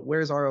 10, but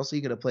where's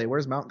RLC going to play?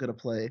 Where's Mount going to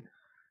play?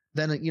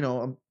 Then, you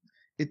know,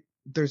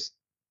 there's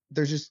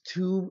just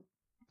too.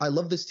 I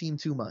love this team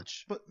too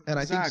much, and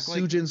I think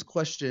Sujin's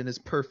question is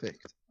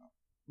perfect.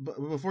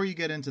 But before you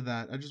get into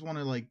that, I just want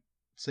to like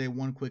say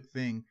one quick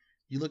thing.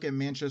 You look at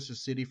Manchester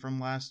City from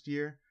last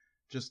year,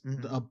 just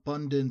the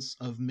abundance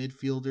of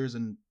midfielders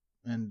and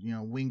you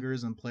know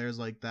wingers and players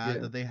like that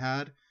that they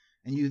had.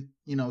 And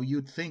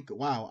you'd think,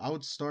 wow, I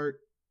would start,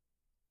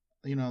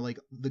 you know, like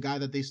the guy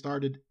that they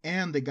started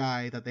and the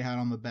guy that they had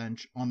on the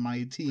bench on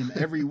my team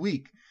every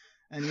week.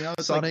 And, you know,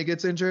 it's Sane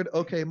gets injured.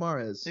 Okay,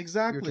 Mahrez.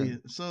 Exactly.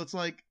 So it's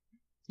like,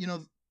 you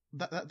know,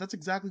 that's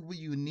exactly what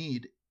you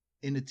need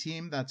in a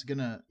team that's going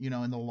to, you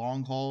know, in the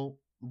long haul,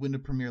 win a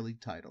Premier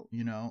League title,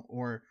 you know,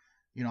 or,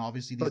 you know,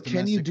 obviously these. But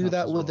can you do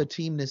that with a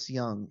team this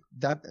young?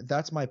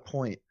 That's my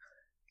point.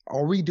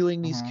 Are we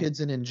doing these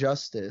kids an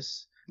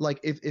injustice? Like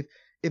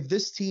if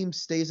this team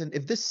stays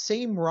if this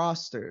same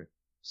roster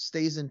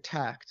stays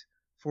intact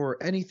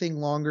for anything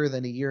longer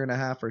than a year and a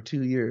half or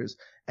 2 years,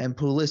 and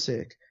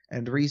Pulisic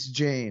and Reece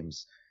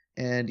James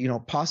and, you know,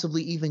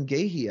 possibly even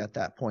Guehi at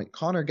that point,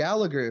 Conor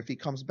Gallagher, if he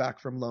comes back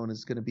from loan,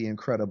 is going to be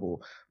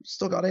incredible.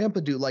 Still got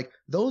Ampadu. Like,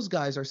 those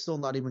guys are still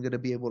not even going to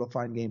be able to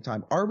find game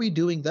time. Are we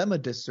doing them a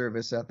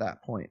disservice at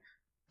that point?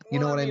 You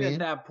know what I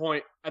mean?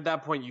 At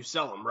that point, you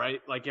sell them,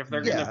 right? Like, if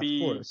they're going to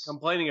be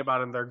complaining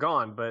about him, they're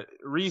gone. But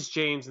Reece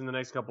James in the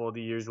next couple of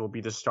the years will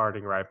be the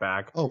starting right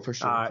back. Oh, for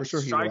sure. For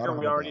sure. Striker,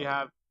 we already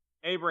have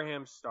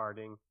Abraham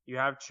starting. You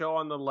have Cho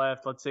on the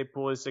left. Let's say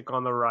Pulisic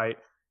on the right.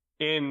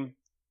 In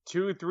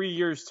 2-3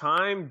 years'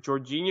 time,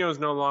 Jorginho's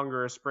no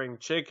longer a spring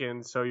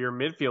chicken. So your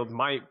midfield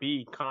might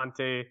be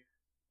Conte,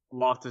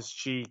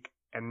 Loftus-Cheek,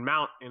 and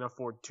Mount in a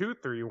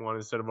 4-2-3-1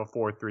 instead of a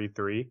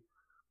 4-3-3.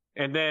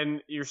 And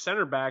then your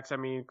center backs, I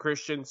mean,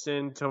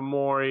 Christensen,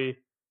 Tomori,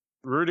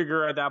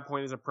 Rudiger at that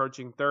point is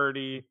approaching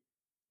 30.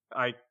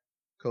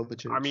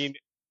 Kovacic. I mean,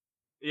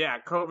 yeah,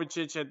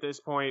 Kovacic at this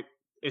point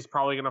is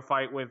probably going to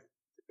fight with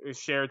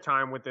share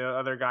time with the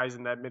other guys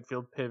in that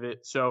midfield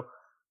pivot. So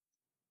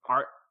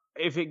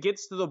if it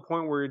gets to the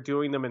point where you're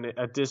doing them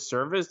a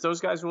disservice,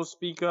 those guys will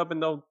speak up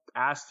and they'll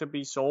ask to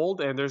be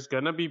sold. And there's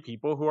going to be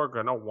people who are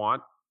going to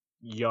want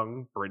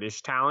young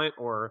British talent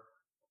or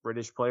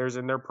British players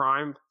in their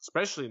prime,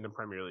 especially in the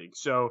Premier League.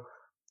 So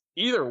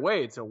either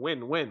way, it's a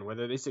win-win,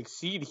 whether they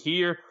succeed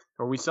here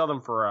or we sell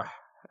them for a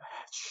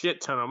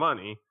shit ton of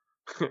money.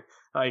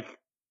 Like,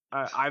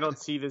 I don't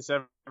see this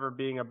ever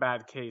being a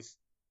bad case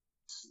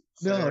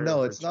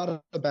No, it's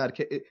not a bad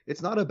case.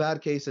 It's not a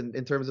bad case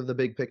in terms of the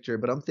big picture,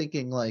 but I'm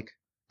thinking like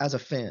as a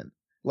fan,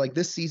 like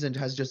this season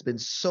has just been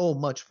so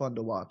much fun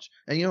to watch.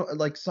 And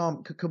like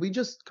Sam, could we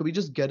just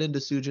get into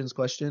Sujin's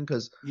question?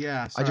 Because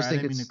Yeah, I sorry, just I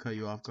think didn't mean it's to cut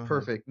you off. Go ahead.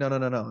 perfect.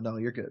 No,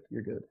 you're good.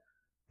 You're good.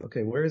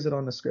 Okay, where is it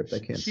on the script? I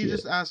can't She see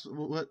just it. asked,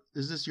 "What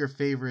is this your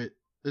favorite?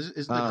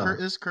 Is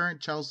this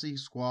current Chelsea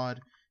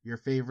squad your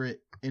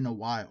favorite in a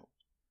while?"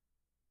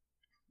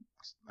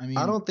 I mean,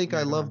 I don't think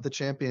I go love ahead. the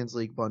Champions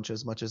League bunch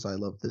as much as I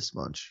love this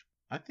bunch.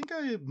 I think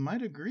I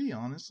might agree,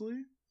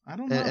 honestly. I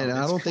don't know. And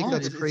I It's don't think fun.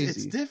 that's It's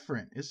crazy.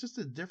 different. It's just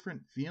a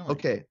different feeling.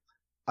 Okay,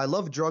 I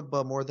love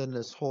Drogba more than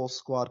this whole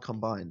squad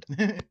combined.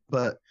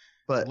 But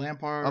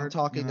Lampard. I'm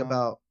talking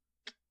about.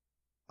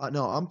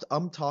 No,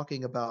 I'm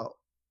talking about.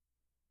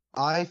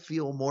 I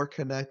feel more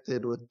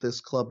connected with this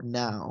club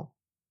now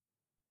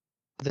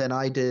than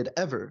I did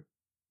ever.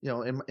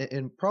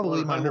 In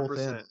probably my whole 100%.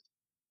 family.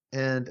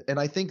 And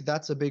I think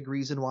that's a big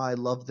reason why I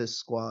love this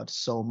squad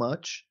so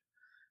much,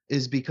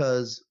 is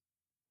because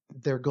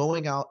they're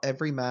going out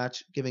every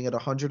match, giving it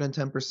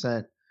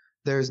 110%.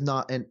 There's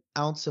not an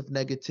ounce of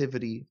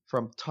negativity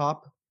from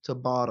top to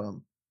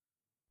bottom,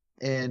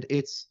 and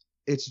it's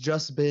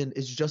just been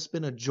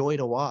a joy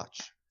to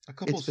watch. A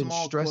couple It's been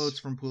small quotes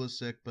from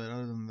Pulisic, but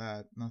other than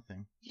that,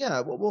 nothing. Yeah,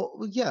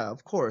 well, yeah,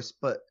 of course,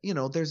 but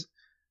there's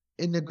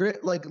in the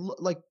grit like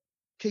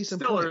case in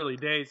Still point. early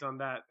days on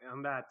that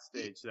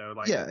stage though.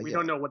 Like Yeah, we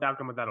don't know what the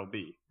outcome of that'll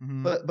be.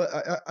 Mm-hmm.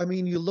 But I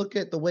mean, you look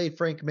at the way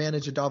Frank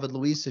managed a David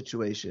Luiz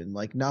situation.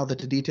 Like now that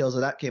the details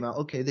of that came out,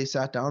 okay, they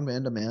sat down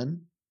man to man.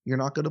 You're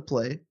not going to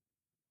play.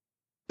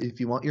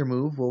 If you want your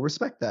move, we'll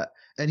respect that.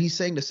 And he's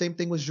saying the same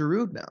thing with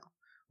Giroud now,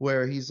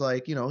 where he's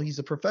like, he's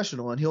a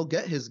professional and he'll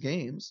get his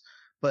games,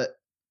 but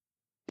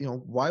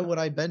why would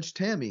I bench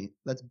Tammy?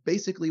 That's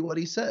basically what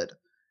he said.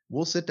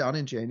 We'll sit down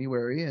in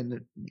January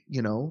and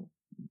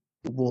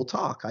we'll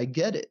talk. I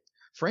get it.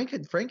 Frank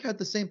had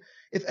the same.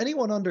 If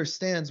anyone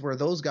understands where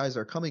those guys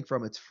are coming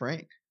from, it's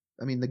Frank.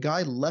 I mean, the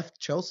guy left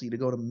Chelsea to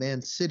go to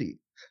Man City.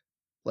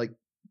 Like,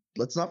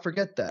 let's not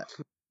forget that.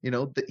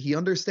 He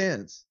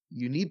understands.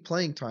 You need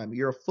playing time.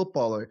 You're a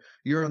footballer.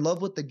 You're in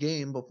love with the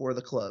game before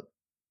the club.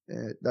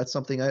 That's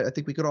something I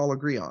think we could all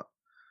agree on.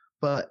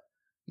 But,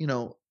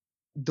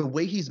 the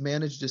way he's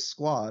managed his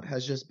squad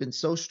has just been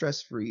so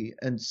stress-free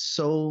and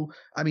so,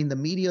 I mean, the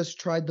media's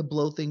tried to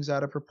blow things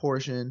out of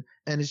proportion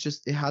and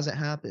it hasn't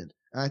happened.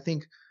 And I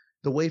think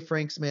the way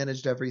Frank's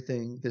managed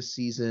everything this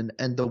season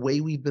and the way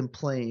we've been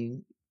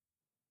playing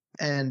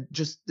and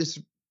just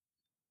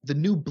the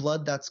new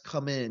blood that's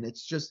come in,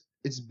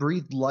 it's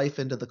breathed life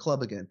into the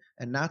club again.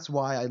 And that's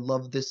why I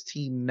love this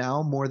team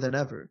now more than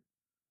ever.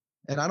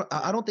 And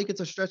I don't think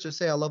it's a stretch to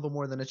say I love them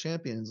more than a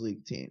Champions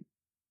League team.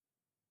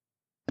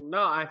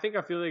 No, I think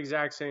I feel the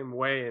exact same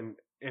way, and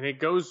it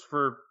goes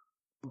for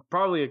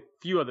probably a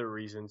few other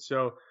reasons.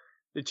 So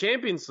the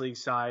Champions League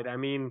side, I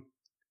mean,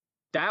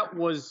 that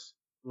was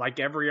like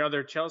every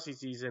other Chelsea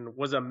season,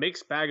 was a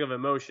mixed bag of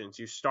emotions.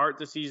 You start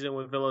the season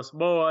with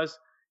Villas-Boas.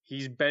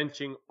 He's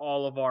benching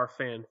all of our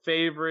fan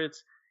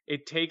favorites.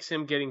 It takes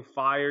him getting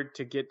fired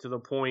to get to the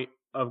point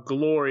of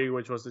glory,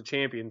 which was the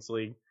Champions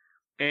League.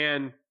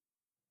 And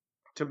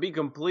to be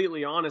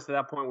completely honest, at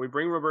that point, we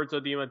bring Roberto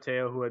Di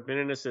Matteo, who had been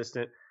an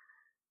assistant.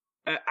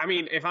 I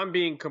mean, if I'm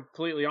being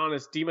completely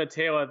honest, Di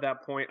Matteo at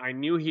that point, I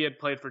knew he had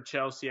played for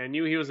Chelsea. I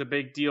knew he was a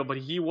big deal, but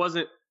he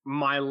wasn't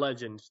my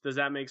legend. Does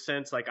that make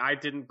sense? Like, I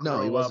didn't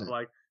grow up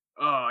like,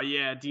 oh,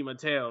 yeah, Di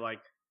Matteo. Like,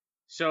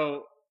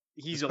 so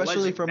he's especially a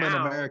legend from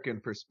now. an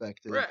American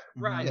perspective.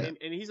 Right. Yeah.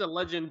 And he's a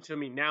legend to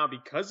me now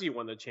because he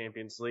won the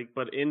Champions League.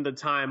 But in the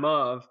time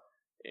of,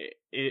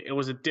 it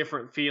was a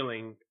different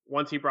feeling.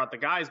 Once he brought the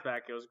guys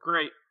back, it was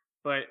great.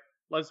 But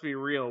let's be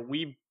real.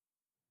 We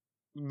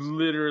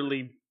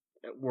literally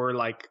were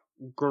like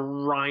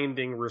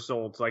grinding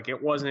results. Like it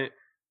wasn't,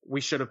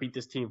 we should have beat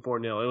this team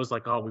 4-0. It was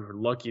like, oh, we were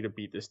lucky to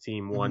beat this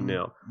team 1-0.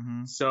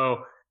 Mm-hmm.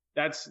 So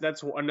that's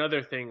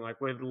another thing. Like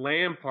with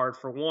Lampard,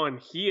 for one,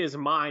 he is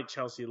my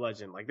Chelsea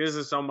legend. Like this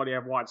is somebody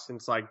I've watched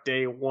since like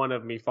day one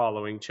of me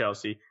following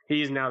Chelsea.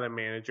 He's now the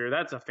manager.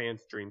 That's a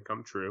fan's dream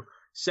come true.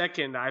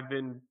 Second, I've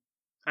been,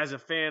 as a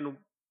fan,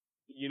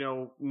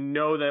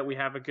 know that we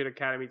have a good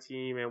academy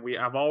team and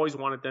I've always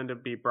wanted them to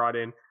be brought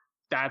in.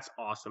 That's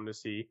awesome to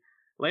see.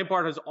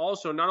 Lampard has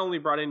also not only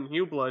brought in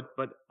new blood,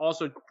 but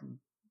also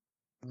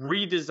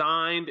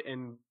redesigned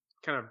and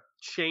kind of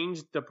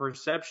changed the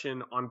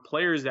perception on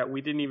players that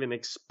we didn't even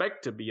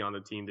expect to be on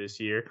the team this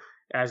year,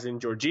 as in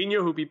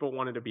Jorginho, who people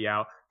wanted to be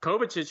out,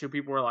 Kovacic, who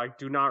people were like,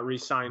 do not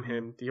re-sign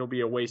him, he'll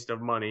be a waste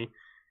of money,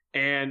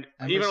 and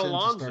Emerson even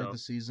Alonso. To start the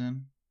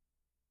season.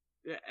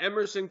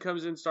 Emerson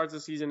comes in, starts the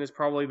season, is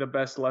probably the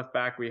best left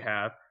back we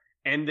have,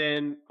 and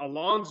then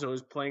Alonso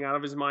is playing out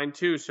of his mind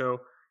too.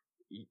 So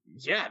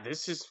yeah,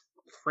 this is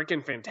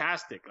freaking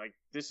fantastic. Like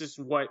this is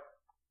what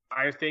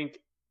I think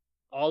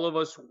all of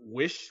us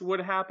wish would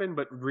happen,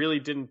 but really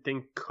didn't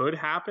think could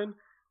happen,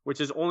 which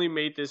has only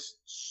made this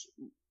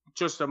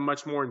just a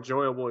much more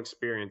enjoyable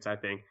experience. I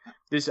think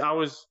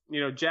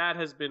Jad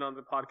has been on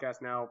the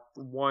podcast now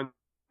once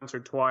or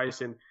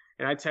twice, and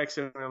And I texted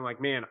him and I'm like,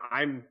 man,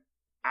 I'm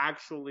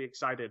actually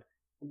excited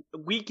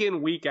week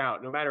in, week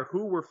out, no matter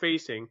who we're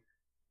facing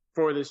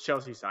for this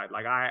Chelsea side.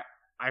 Like I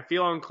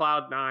feel on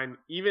cloud nine,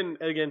 even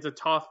against a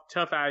tough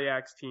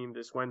Ajax team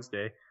this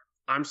Wednesday.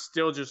 I'm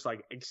still just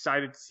like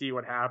excited to see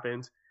what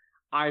happens.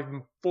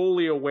 I'm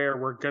fully aware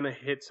we're going to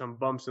hit some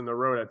bumps in the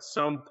road at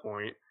some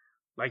point,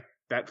 like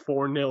that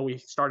 4-0 we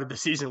started the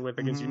season with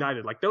against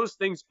United. Like those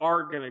things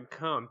are going to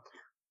come,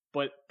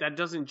 but that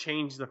doesn't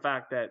change the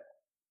fact that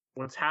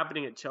what's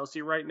happening at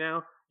Chelsea right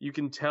now, you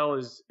can tell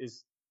is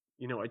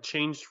a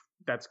change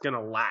that's going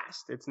to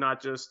last. It's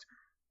not just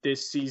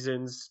this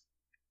season's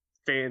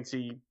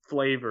fancy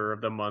flavor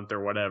of the month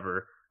or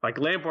whatever. Like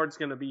Lampard's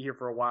going to be here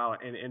for a while,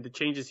 and the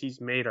changes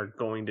he's made are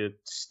going to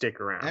stick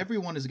around.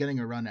 Everyone is getting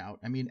a run out.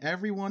 I mean,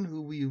 everyone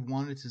who we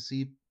wanted to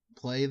see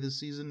play this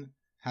season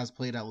has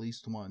played at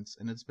least once,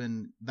 and that's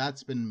been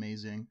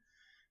amazing.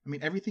 I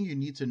mean, everything you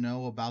need to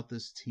know about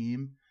this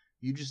team,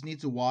 you just need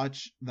to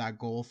watch that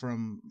goal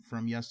from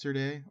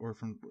yesterday, it was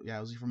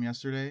from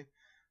yesterday.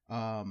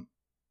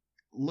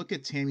 Look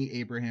at Tammy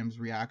Abraham's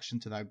reaction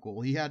to that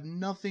goal. He had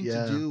nothing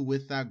to do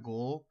with that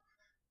goal,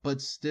 but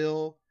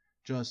still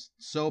just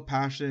so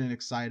passionate and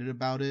excited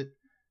about it.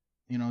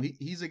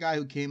 He's a guy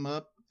who came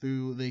up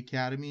through the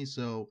academy,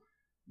 so,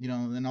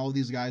 and all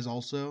these guys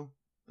also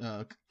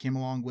came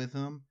along with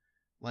him.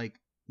 Like,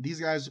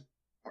 these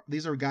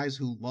are guys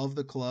who love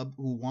the club,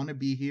 who want to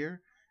be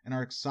here, and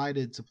are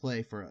excited to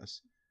play for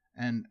us.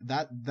 And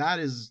that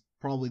is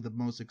probably the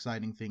most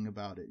exciting thing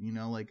about it,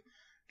 like,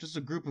 just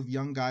a group of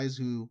young guys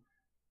who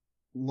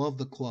love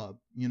the club,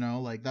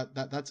 like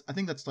that's I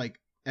think that's like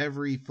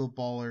every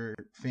footballer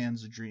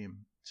fan's dream,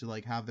 to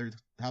like have their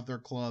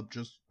club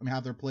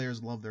have their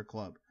players love their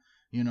club.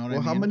 You know what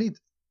I mean?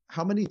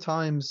 How many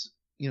times,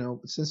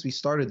 since we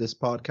started this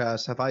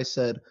podcast, have I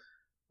said,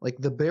 like,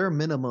 the bare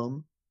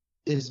minimum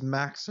is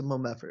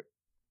maximum effort?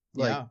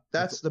 Like,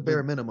 that's the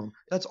bare minimum.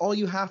 That's all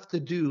you have to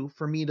do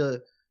for me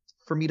to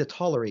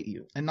tolerate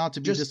you. And not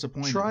to be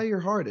disappointed. Try your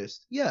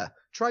hardest. Yeah,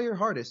 try your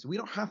hardest. We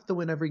don't have to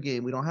win every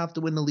game. We don't have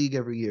to win the league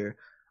every year.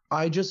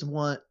 I just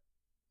want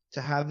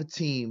to have a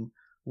team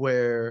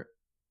where,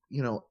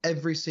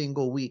 every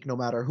single week, no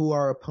matter who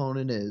our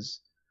opponent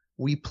is,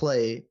 we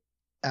play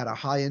at a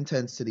high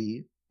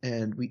intensity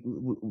and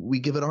we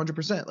give it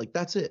 100%. Like,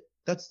 that's it.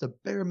 That's the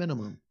bare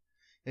minimum.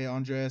 Hey,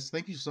 Andres,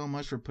 thank you so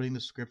much for putting the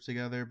script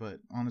together, but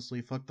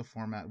honestly, fuck the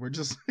format.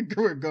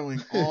 We're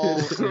going all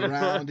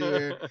around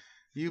here.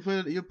 You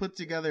put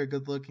together a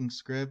good-looking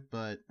script,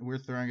 but we're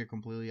throwing it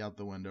completely out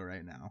the window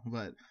right now.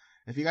 But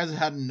if you guys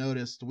hadn't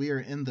noticed, we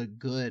are in the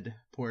good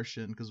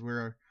portion because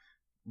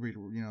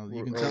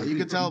you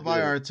can tell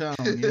by our tone.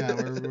 Yeah,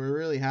 we're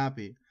really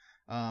happy.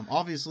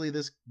 Obviously,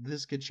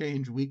 this could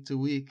change week to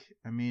week.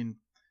 I mean,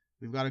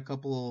 we've got a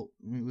couple.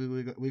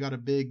 We got a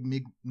big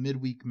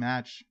midweek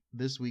match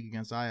this week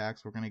against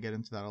Ajax. We're gonna get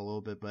into that a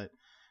little bit, but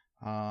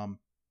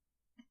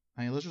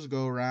let's just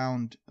go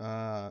around.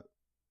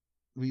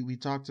 We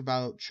talked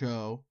about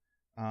Cho,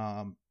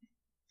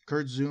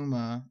 Kurt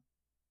Zouma.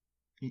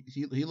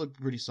 He looked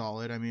pretty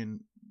solid. I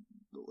mean,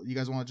 you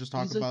guys want to just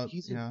talk about?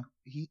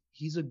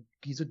 He's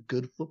a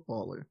good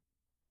footballer,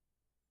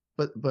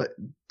 but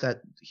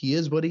that he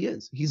is what he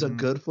is. He's a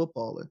good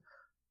footballer.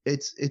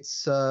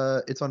 It's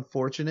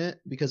unfortunate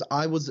because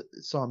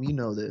Sam, you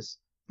know this.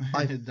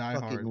 I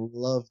fucking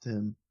loved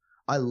him.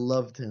 I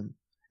loved him.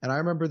 And I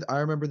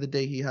remember the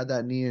day he had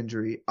that knee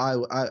injury. I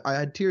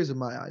had tears in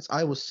my eyes.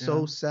 I was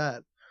so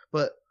sad.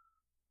 But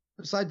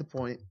beside the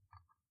point,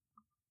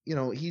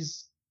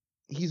 he's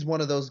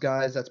one of those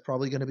guys that's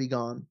probably going to be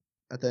gone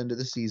at the end of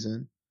the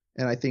season,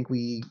 and I think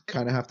we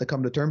kind of have to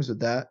come to terms with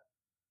that.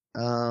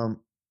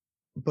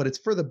 But it's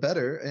for the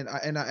better,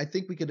 and I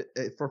think we could,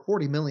 for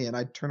 40 million,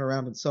 I'd turn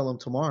around and sell him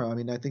tomorrow. I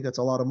mean, I think that's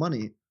a lot of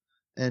money,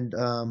 and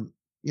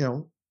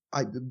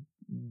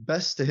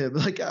best to him.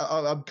 Like,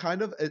 I'm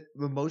kind of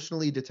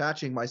emotionally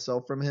detaching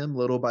myself from him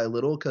little by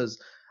little because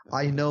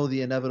I know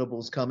the inevitable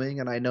is coming,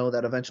 and I know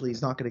that eventually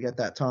he's not going to get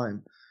that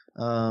time.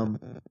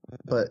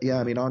 But yeah,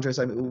 I mean, Andres,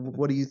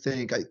 what do you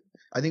think? I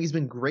think he's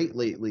been great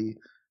lately,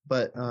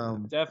 but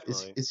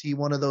definitely is he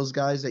one of those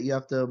guys that you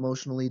have to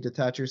emotionally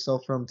detach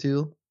yourself from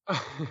too?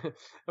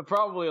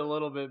 Probably a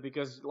little bit,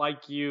 because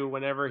like you,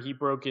 whenever he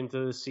broke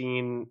into the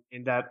scene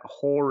in that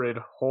horrid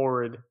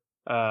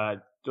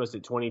was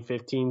it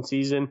 2015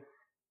 season,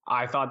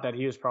 I thought that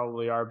he was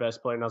probably our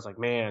best player, and I was like,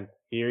 man,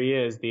 here he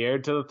is, the heir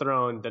to the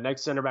throne, the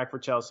next center back for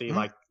Chelsea.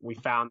 Like, we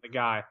found the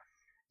guy.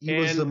 He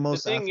was the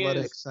most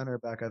athletic center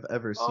back I've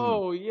ever seen.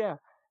 Oh yeah,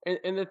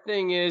 and the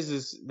thing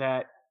is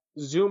that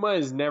Zouma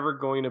is never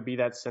going to be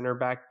that center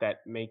back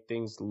that make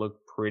things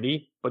look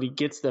pretty, but he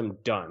gets them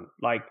done.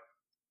 Like,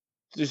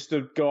 just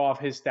to go off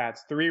his stats,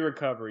 3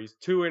 recoveries,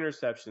 2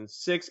 interceptions,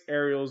 6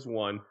 aerials,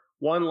 1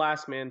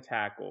 last man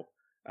tackle,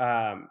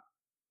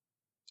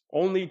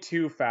 only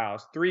 2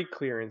 fouls, 3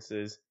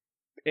 clearances,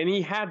 and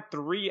he had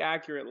 3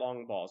 accurate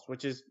long balls,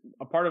 which is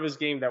a part of his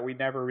game that we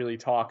never really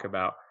talk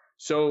about.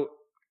 So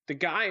the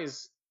guy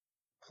is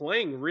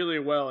playing really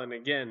well, and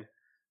again,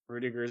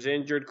 Rudiger's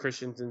injured,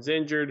 Christensen's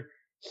injured.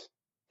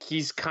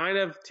 he's kind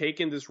of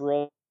taken this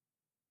role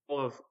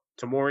of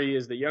Tomori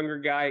as the younger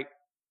guy.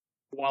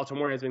 While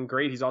Tomori has been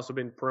great, he's also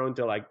been prone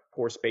to like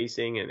poor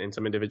spacing and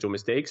some individual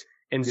mistakes.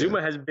 And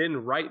Zuma has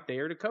been right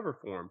there to cover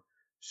for him.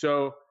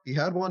 So he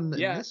had one in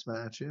this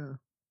match,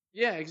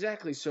 Yeah,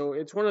 exactly. So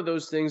it's one of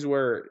those things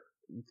where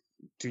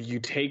do you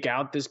take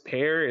out this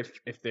pair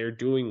if they're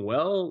doing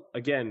well?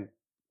 Again,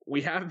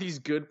 we have these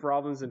good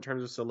problems in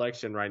terms of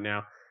selection right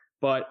now.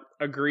 But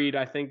agreed,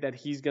 I think that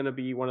he's going to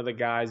be one of the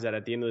guys that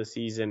at the end of the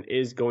season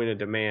is going to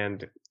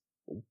demand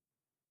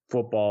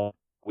football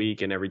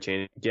week and every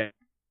chance he gets.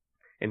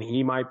 And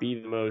he might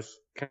be the most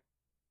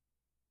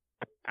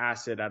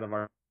asset out of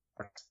our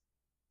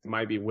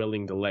might be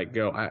willing to let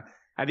go.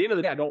 At the end of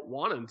the day, I don't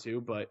want him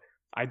to, but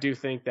I do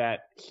think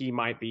that he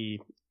might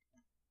be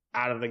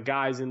out of the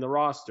guys in the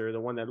roster, the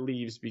one that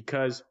leaves,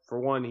 because for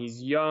one,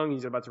 he's young,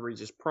 he's about to reach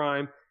his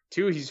prime.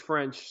 Two, he's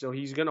French, so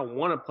he's going to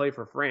want to play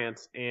for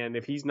France. And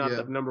if he's not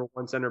the number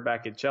one center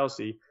back at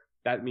Chelsea,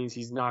 that means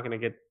he's not going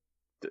to get,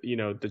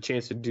 the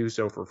chance to do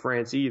so for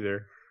France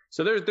either.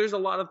 So there's a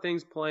lot of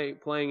things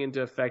playing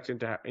into effect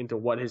into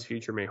what his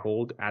future may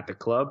hold at the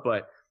club.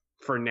 But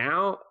for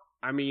now,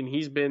 I mean,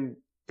 he's been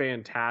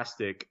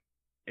fantastic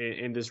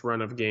in this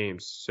run of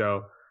games.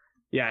 So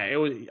yeah,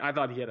 I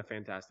thought he had a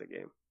fantastic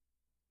game.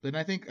 Then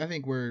I think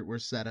we're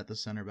set at the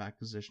center back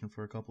position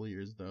for a couple of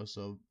years though.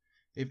 So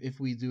if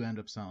we do end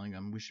up selling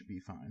him, we should be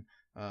fine.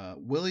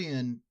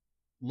 Willian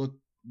looked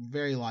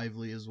very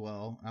lively as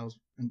well.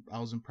 I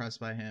was impressed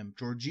by him.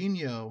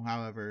 Jorginho,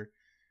 however,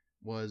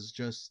 was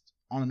just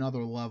on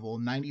another level.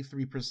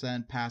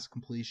 93% pass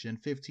completion,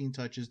 15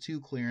 touches,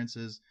 2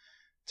 clearances,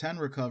 10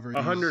 recoveries.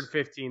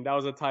 115. That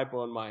was a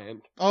typo on my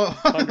end. Oh,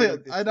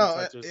 I know.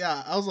 Touches.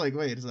 Yeah, I was like,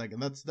 wait a second.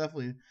 That's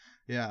definitely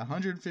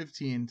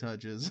 115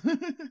 touches.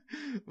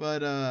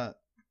 But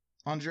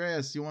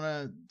Andreas, you want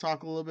to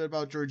talk a little bit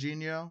about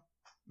Jorginho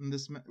in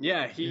this?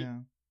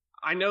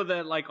 I know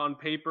that like on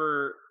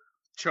paper,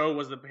 Cho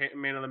was the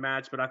man of the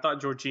match, but I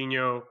thought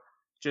Jorginho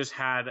just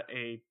had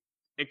a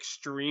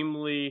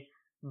extremely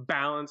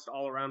balanced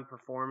all-around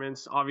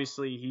performance.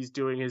 Obviously, he's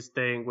doing his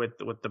thing with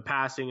the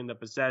passing and the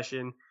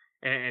possession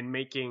and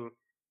making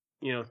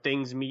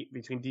things meet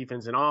between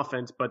defense and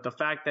offense. But the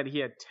fact that he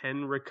had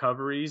 10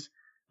 recoveries,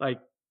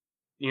 like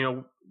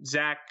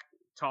Zach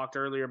talked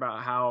earlier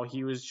about how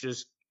he was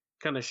just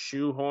kind of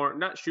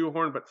not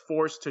shoehorned, but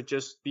forced to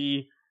just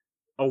be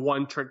a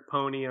one-trick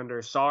pony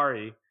under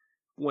Sarri,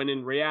 when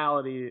in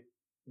reality,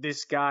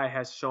 this guy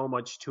has so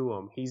much to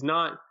him. He's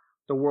not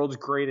the world's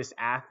greatest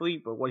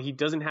athlete, but what he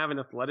doesn't have in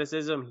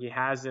athleticism, he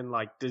has in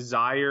like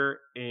desire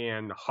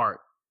and heart.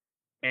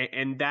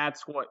 And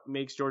that's what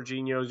makes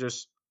Jorginho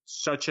just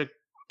such a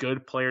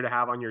good player to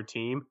have on your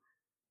team.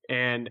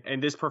 And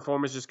this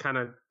performance just kind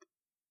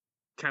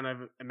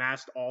of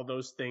amassed all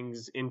those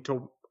things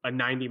into a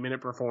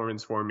 90-minute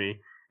performance for me.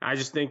 I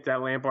just think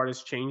that Lampard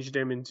has changed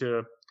him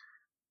into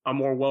a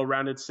more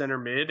well-rounded center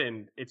mid,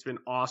 and it's been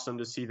awesome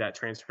to see that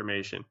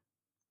transformation.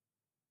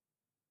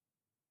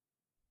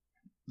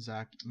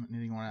 Zach,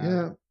 anything you want to add?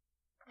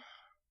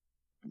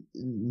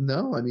 Yeah.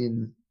 No, I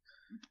mean,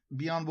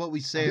 beyond what we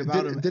say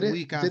about him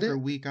week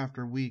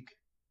after week.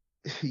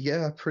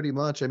 Yeah, pretty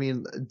much. I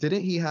mean,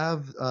 didn't he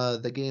have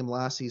the game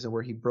last season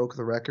where he broke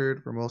the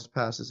record for most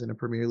passes in a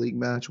Premier League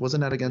match?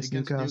 Wasn't that against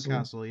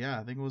Newcastle? Yeah,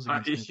 I think it was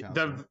against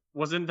Newcastle.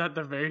 Wasn't that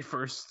the very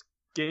first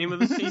game of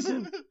the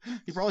season?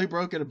 He probably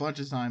broke it a bunch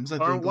of times. I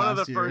think one of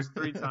the first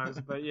 3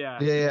 times, but yeah.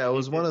 Yeah, it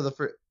was one of the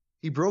first.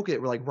 He broke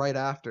it like right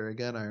after.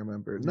 Again, I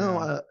remember.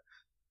 No,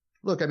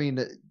 look, I mean,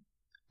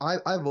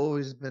 I've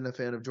always been a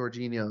fan of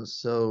Jorginho's,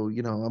 so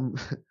I'm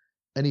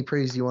any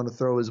praise you want to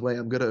throw his way,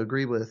 I'm going to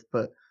agree with.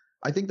 But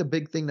I think the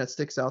big thing that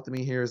sticks out to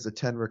me here is the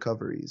 10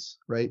 recoveries,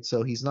 right?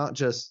 So he's not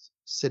just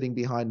sitting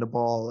behind the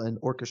ball and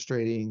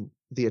orchestrating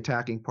the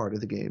attacking part of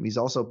the game. He's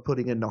also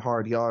putting in the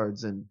hard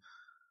yards, and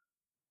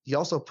he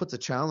also puts a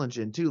challenge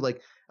in too.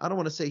 Like, I don't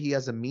want to say he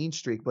has a mean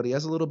streak, but he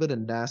has a little bit of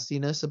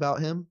nastiness about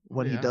him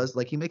when he does.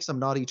 Like, he makes some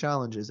naughty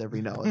challenges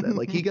every now and then.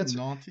 Like, he gets.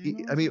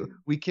 I mean,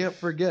 we can't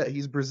forget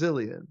he's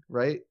Brazilian,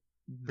 right?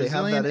 They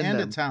Brazilian have that in and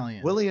them.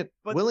 Italian.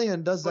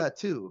 Willian does that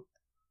too.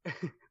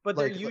 But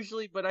they're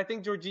usually. But I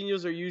think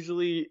Jorginho's are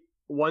usually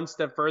one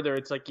step further.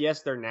 It's like,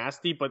 yes, they're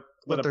nasty, but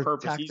with a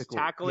purpose. Tactical. He's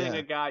tackling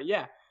a guy.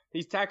 Yeah,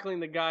 he's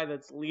tackling the guy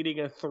that's leading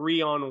a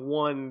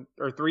 3-on-1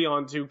 or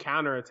 3-on-2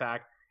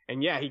 counterattack.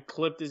 And yeah, he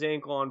clipped his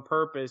ankle on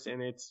purpose,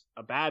 and it's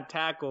a bad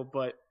tackle,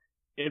 but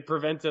it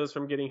prevents us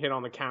from getting hit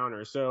on the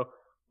counter. So,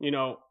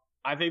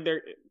 I think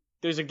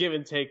there's a give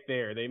and take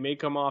there. They may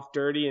come off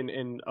dirty,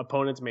 and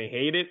opponents may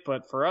hate it,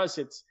 but for us,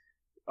 it's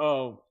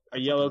a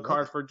yellow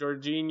card for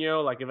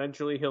Jorginho. Like,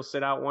 eventually he'll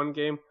sit out one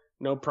game,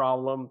 no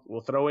problem.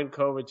 We'll throw in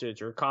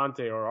Kovacic or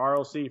Conte or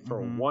RLC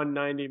for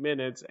 190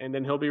 minutes, and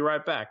then he'll be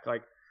right back.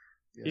 Like,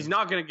 he's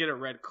not going to get a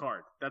red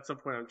card. That's the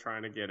point I'm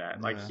trying to get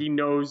at. Like, he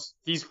knows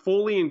he's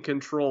fully in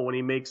control when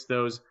he makes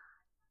those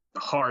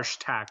harsh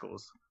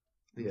tackles.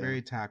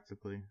 Very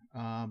tactically.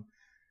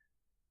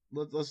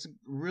 Let's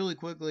really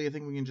quickly, I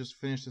think we can just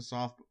finish this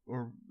off,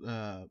 or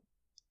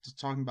just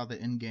talking about the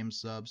in-game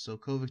subs. So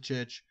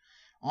Kovacic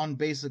on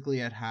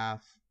basically at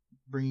half,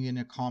 bringing in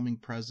a calming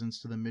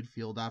presence to the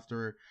midfield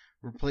after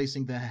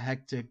replacing the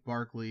hectic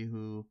Barkley,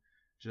 who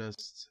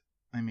just,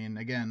 I mean,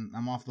 again,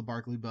 I'm off the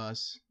Barkley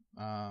bus.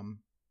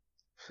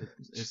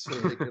 Just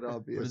to make it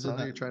obvious.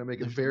 You're trying to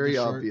make it very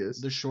obvious.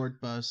 The short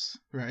bus,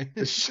 right?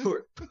 The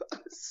short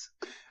bus.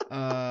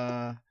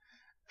 And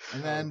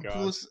then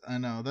I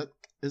know that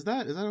is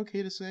that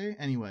okay to say?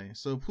 Anyway,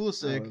 so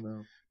Pulisic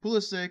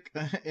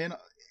in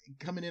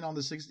coming in on the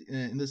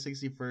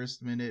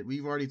 61st minute.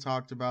 We've already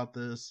talked about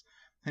this.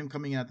 Him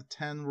coming at the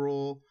 10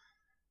 role.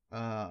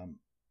 What's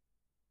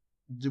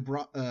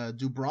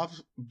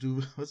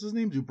his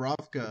name?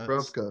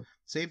 Dubravka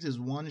saved his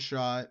one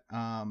shot.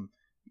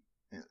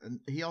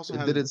 He also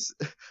had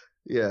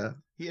yeah.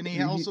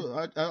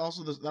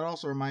 That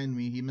also reminded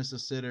me he missed a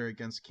sitter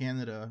against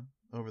Canada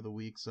over the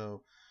week,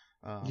 so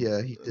he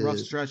did. Rough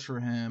stretch for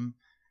him.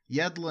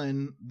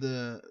 Yedlin,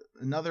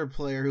 another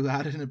player who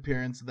had an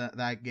appearance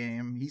that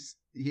game,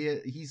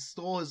 he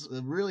stole his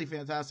really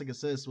fantastic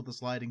assist with a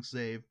sliding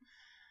save.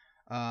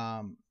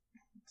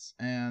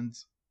 And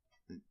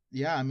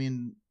yeah, I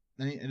mean,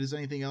 is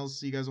anything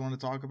else you guys want to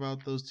talk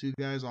about those two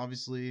guys?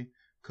 Obviously,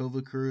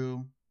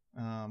 Kovacru.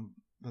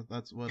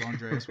 That's what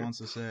Andreas wants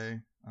to say.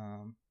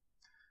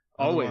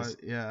 Always.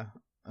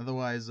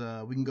 Otherwise,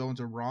 we can go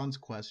into Ron's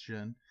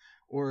question,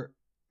 or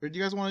do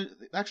you guys want to?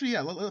 Actually,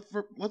 yeah.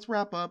 Let's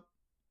wrap up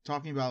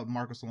talking about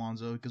Marcos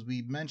Alonso because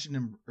we mentioned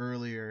him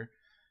earlier,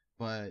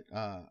 but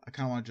I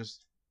kind of want to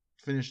just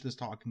finish this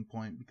talking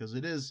point because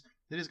it is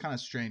kind of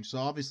strange. So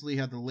obviously,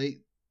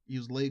 he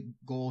was late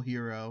goal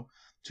hero,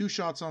 2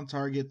 shots on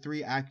target,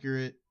 3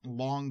 accurate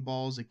long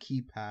balls, a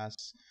key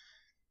pass.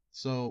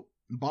 So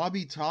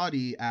Bobby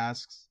Toddy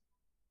asks,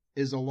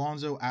 is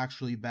Alonso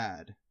actually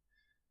bad?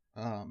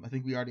 I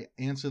think we already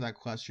answered that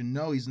question.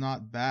 No, he's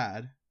not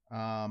bad.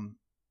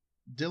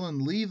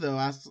 Dylan Lee, though,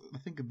 asks, I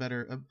think a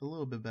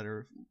little bit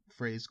better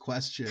phrased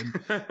question.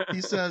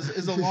 He says,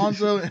 is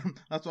Alonso,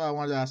 that's why I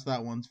wanted to ask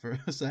that one for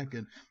a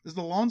second. Is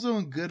Alonso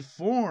in good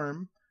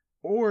form,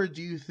 or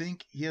do you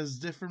think he has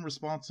different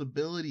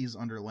responsibilities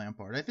under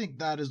Lampard? I think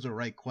that is the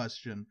right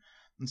question,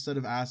 instead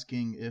of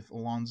asking if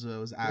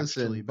Alonso is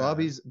actually bad.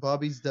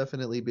 Bobby's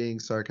definitely being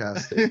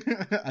sarcastic.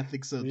 I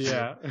think so too.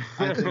 Yeah.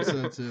 I think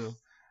so too.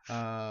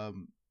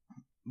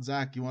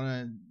 Zach, you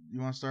wanna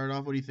start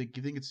off? What do you think?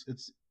 You think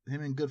it's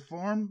him in good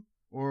form,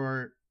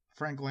 or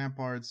Frank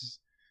Lampard's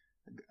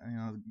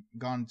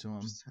gone to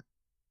him?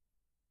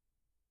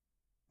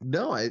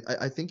 No,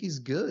 I think he's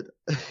good.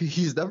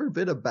 He's never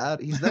been a bad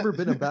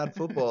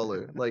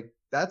footballer. Like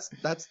this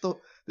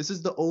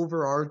is the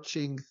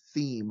overarching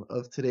theme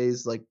of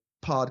today's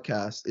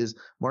podcast is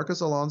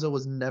Marcos Alonso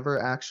was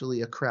never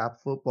actually a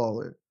crap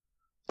footballer.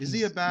 Is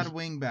he a bad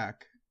wing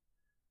back?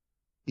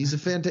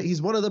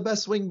 He's one of the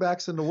best wing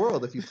backs in the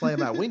world if you play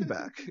him at wing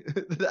back.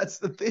 That's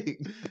the thing.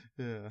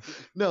 Yeah.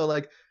 No,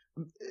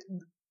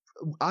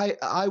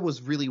 I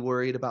was really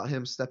worried about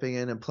him stepping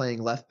in and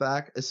playing left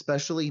back,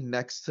 especially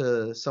next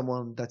to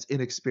someone that's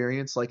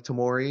inexperienced like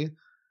Tomori,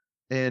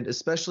 and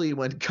especially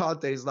when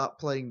Conte's not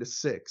playing the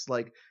 6.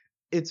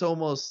 It's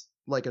almost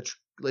like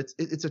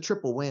it's a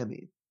triple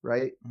whammy,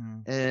 right?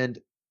 Mm. And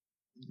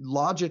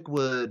logic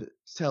would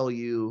tell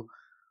you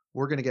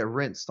we're going to get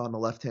rinsed on the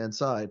left-hand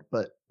side,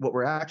 but what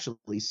we're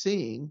actually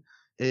seeing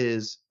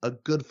is a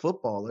good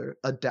footballer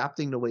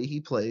adapting the way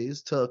he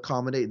plays to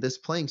accommodate this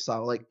playing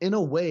style. In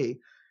a way,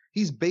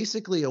 he's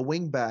basically a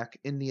wing back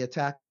in the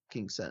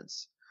attacking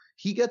sense.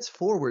 He gets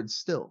forward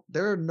still.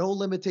 There are no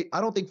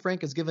I don't think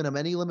Frank has given him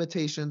any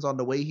limitations on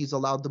the way he's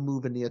allowed to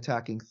move in the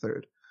attacking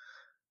third.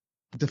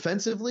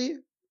 Defensively,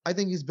 I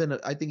think he's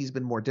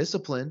been more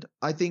disciplined.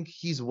 I think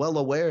he's well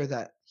aware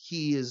that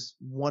he is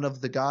one of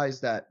the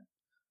guys that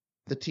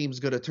the team's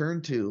going to turn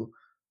to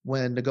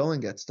when the going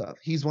gets tough.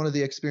 He's one of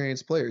the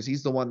experienced players.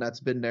 He's the one that's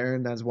been there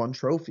and has won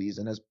trophies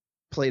and has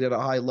played at a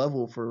high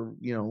level for,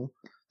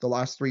 the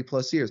last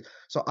 3+ years.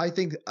 So I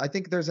think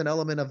there's an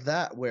element of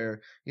that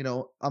where,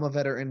 I'm a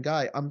veteran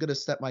guy. I'm going to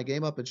step my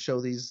game up and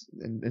show these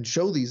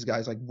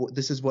guys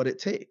this is what it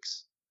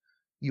takes.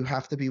 You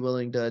have to be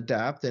willing to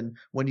adapt. And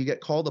when you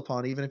get called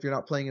upon, even if you're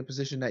not playing a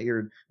position that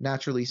you're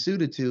naturally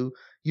suited to,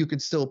 you can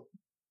still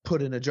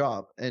put in a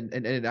job and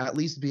at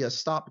least be a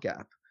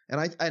stopgap.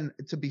 And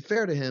to be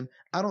fair to him,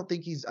 I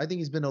think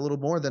he's been a little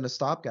more than a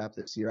stopgap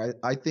this year.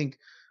 I think,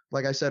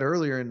 like I said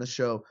earlier in the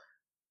show,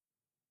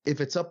 if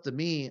it's up to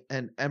me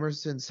and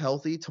Emerson's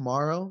healthy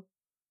tomorrow,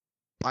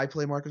 I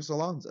play Marcos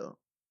Alonso.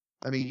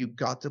 I mean, you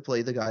got to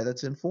play the guy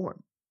that's in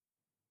form.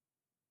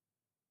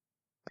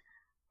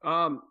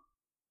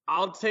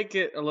 I'll take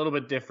it a little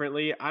bit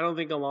differently. I don't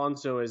think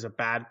Alonso is a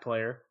bad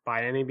player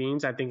by any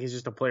means. I think he's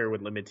just a player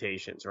with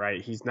limitations, right?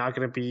 He's not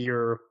going to be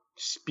your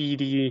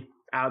speedy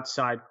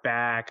outside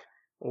back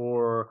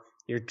or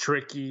your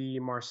tricky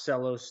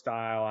Marcelo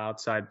style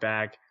outside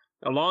back.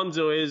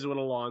 Alonso is what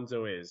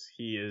Alonso is.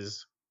 He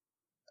is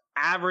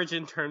average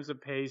in terms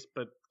of pace,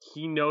 but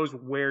he knows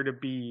where to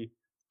be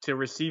to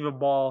receive a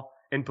ball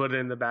and put it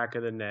in the back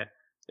of the net.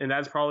 And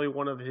that's probably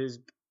one of his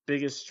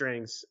biggest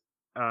strengths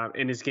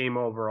in his game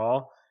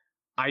overall.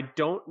 I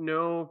don't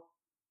know.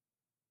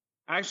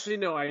 Actually,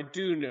 no, I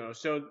do know.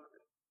 So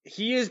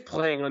he is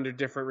playing under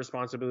different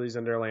responsibilities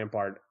under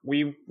Lampard.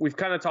 We've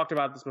kind of talked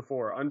about this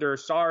before. Under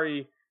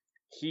Sarri,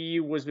 he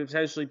was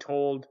potentially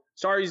told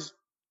Sarri's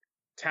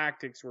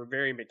tactics were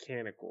very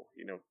mechanical.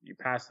 You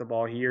pass the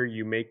ball here,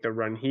 you make the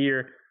run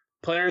here.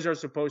 Players are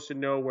supposed to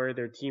know where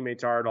their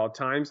teammates are at all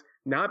times,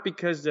 not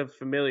because of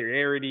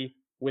familiarity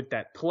with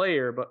that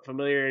player, but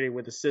familiarity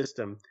with the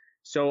system.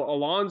 So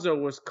Alonso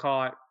was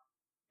caught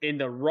in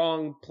the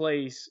wrong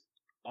place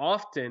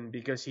often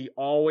because he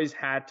always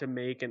had to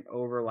make an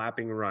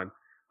overlapping run.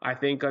 I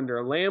think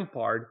under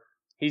Lampard,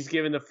 he's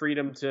given the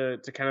freedom to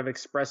kind of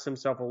express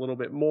himself a little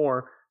bit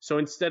more. So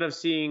instead of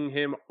seeing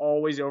him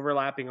always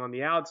overlapping on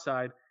the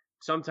outside,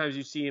 sometimes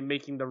you see him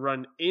making the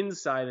run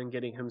inside and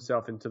getting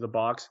himself into the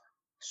box,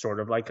 sort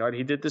of like what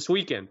he did this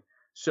weekend.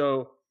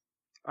 So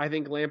I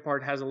think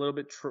Lampard has a little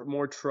bit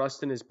more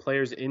trust in his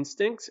players'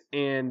 instincts,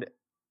 and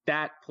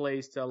that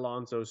plays to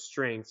Alonso's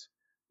strengths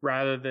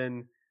rather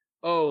than,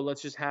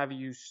 let's just have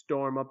you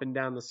storm up and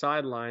down the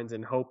sidelines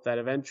and hope that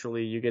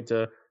eventually you get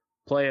to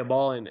play a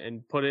ball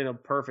and put in a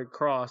perfect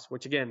cross,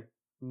 which again,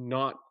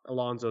 not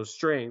Alonso's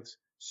strengths.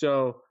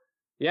 So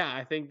yeah,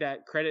 I think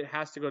that credit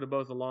has to go to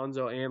both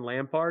Alonso and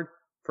Lampard.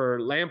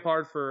 For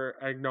Lampard for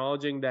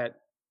acknowledging that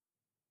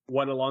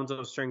what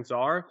Alonso's strengths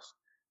are,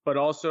 but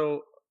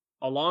also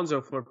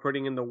Alonso for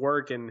putting in the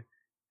work and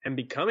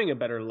becoming a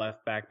better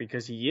left back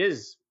because he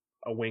is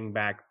a wing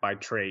back by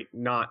trait,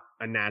 not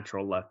a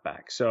natural left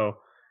back. So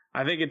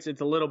I think it's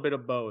a little bit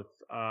of both.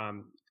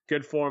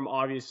 Good form,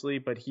 obviously,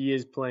 but he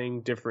is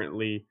playing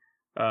differently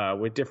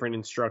with different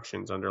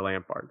instructions under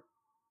Lampard.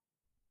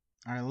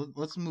 All right,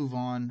 let's move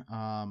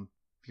on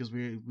because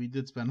we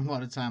did spend a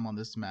lot of time on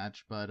this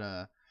match.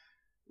 But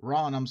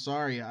Ron, I'm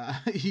sorry,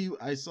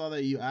 I saw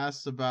that you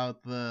asked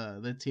about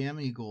the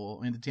Tammy goal,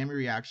 I mean the Tammy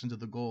reaction to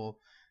the goal,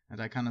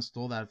 and I kind of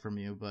stole that from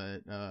you.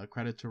 But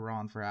credit to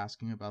Ron for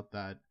asking about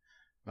that,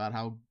 about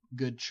how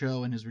good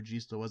Cho and his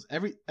Regista was.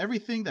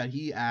 Everything that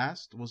he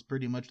asked was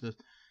pretty much the.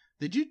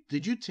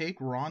 Did you take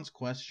Ron's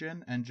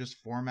question and just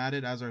format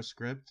it as our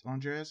script,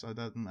 Andreas?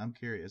 I'm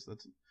curious.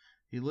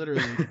 He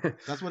literally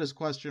that's what his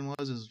question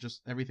was, is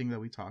just everything that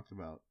we talked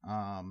about.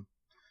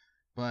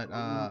 But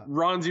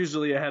Ron's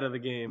usually ahead of the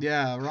game.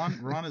 Yeah,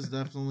 Ron is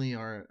definitely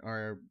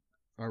our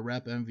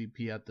rep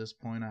MVP at this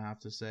point, I have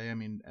to say. I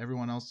mean,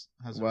 everyone else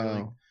has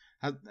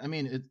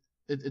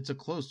it's a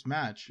close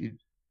match.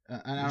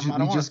 I don't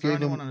want to throw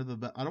anyone under the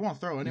bus. I don't want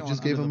to throw anyone. You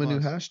just gave him a new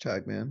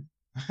hashtag, man.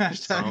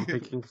 I'm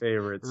picking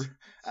favorites.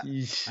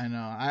 I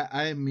know.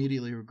 I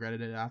immediately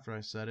regretted it after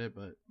I said it,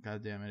 but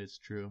god damn it, it's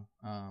true.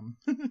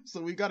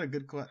 So we got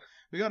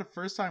a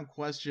first time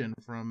question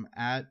from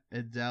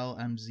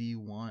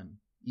 @AdelMZ1.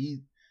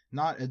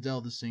 Not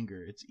Adele the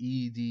singer, it's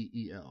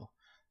EDEL.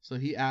 So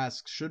he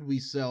asks, should we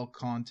sell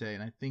Conte?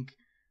 And I think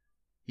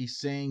he's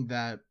saying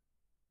that,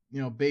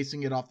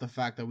 basing it off the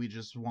fact that we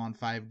just won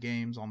 5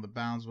 games on the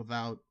bounce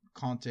without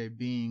Conte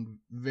being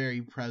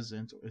very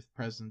present, if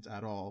present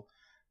at all.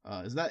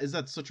 Is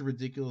that such a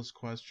ridiculous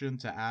question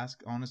to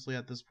ask, honestly,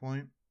 at this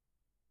point,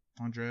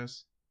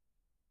 Andreas?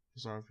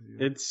 Sorry for you.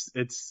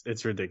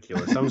 It's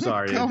ridiculous. I'm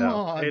sorry. Come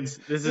on. This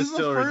is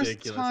still ridiculous. This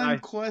is the first time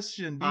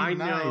question. I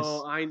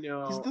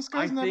know. This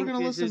guy's never gonna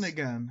listen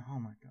again. Oh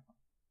my god.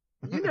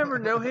 You never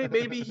know. Hey,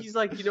 maybe he's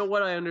like, you know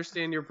what? I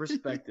understand your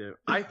perspective.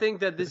 I think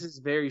that this is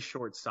very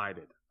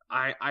short-sighted.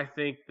 I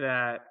think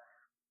that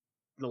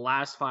the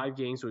last 5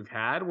 games we've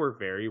had were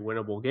very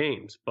winnable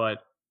games,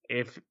 but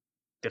if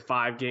the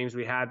 5 games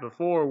we had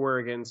before were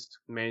against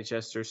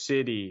Manchester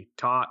City,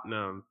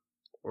 Tottenham,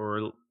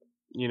 or,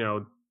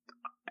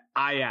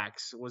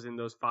 Ajax was in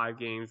those 5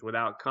 games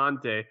without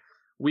Conte,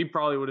 we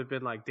probably would have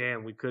been like,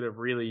 damn, we could have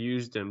really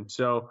used him.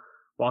 So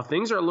while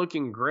things are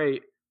looking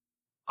great,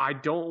 I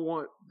don't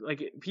want,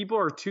 people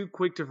are too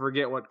quick to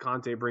forget what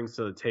Conte brings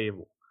to the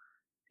table.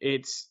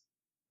 It's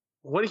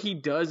what he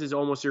does is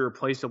almost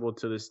irreplaceable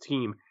to this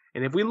team.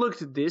 And if we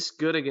looked this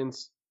good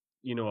against,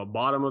 a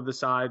bottom of the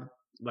side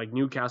like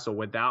Newcastle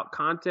without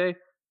Conte,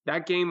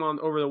 that game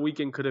over the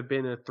weekend could have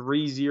been a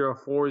 3-0,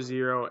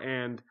 4-0,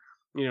 and,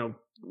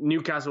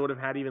 Newcastle would have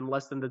had even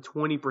less than the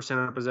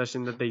 20% of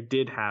possession that they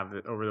did have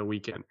over the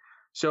weekend.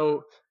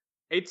 So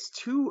it's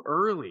too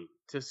early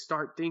to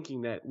start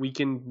thinking that we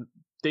can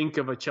think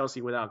of a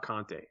Chelsea without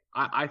Conte.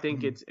 I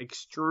think it's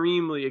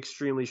extremely,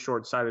 extremely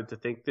short-sighted to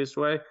think this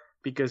way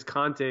because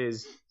Conte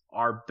is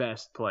our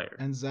best player.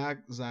 And Zach,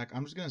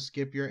 I'm just going to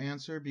skip your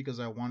answer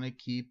because I want to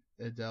keep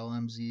Adele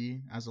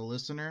MZ as a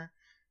listener,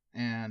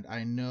 and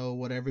I know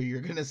whatever you're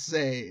going to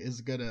say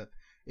is going to...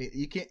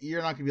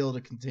 You're not gonna be able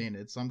to contain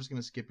it, so I'm just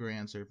gonna skip your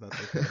answer if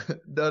that's okay.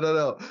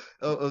 No.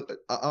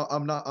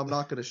 I'm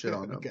not gonna shit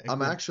on him. Okay, I'm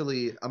not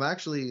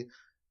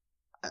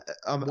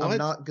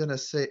gonna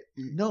say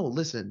no.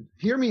 Listen,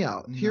 hear me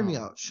out. Hear me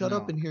out. Shut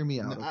up and hear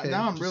me out. Okay?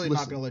 Now I'm really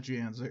not gonna let you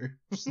answer.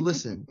 Just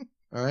listen.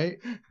 All right.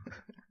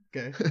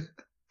 Okay.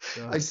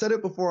 I said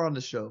it before on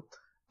the show.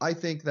 I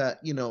think that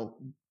I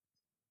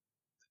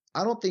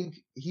don't think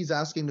he's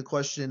asking the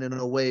question in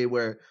a way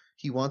where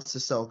he wants to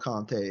sell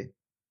Conte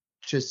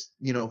just,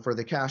 for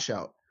the cash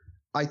out.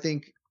 I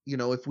think,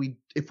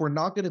 if we're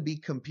not going to be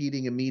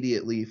competing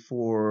immediately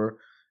for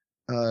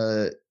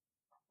the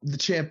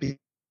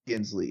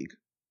Champions League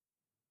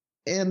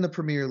and the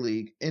Premier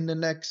League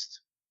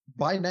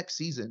by next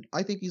season,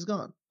 I think he's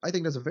gone. I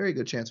think there's a very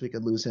good chance we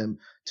could lose him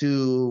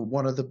to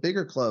one of the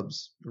bigger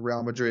clubs, the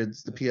Real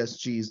Madrids, the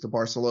PSGs, the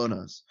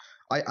Barcelonas.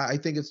 I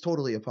think it's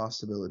totally a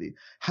possibility.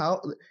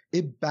 How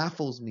it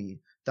baffles me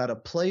that a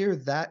player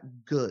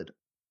that good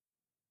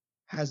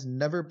has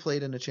never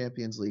played in a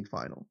Champions League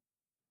final.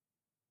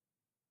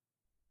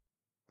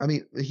 I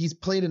mean, he's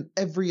played in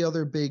every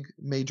other big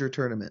major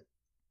tournament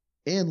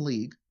and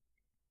league,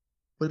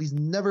 but he's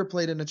never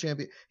played in a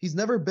champion. He's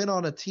never been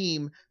on a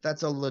team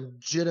that's a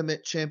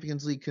legitimate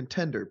Champions League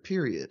contender,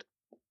 period.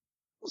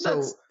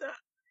 So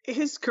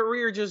his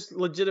career just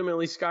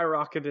legitimately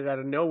skyrocketed out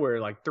of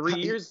nowhere like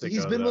 3 years ago.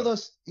 He's been with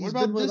us. What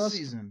about this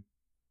season?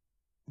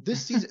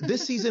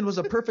 This season was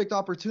a perfect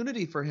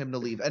opportunity for him to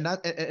leave, and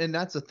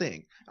that's the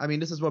thing. I mean,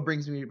 this is what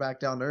brings me back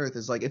down to earth.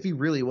 Is like if he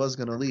really was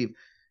going to leave,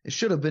 it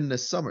should have been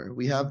this summer.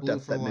 We have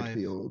depth at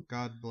midfield.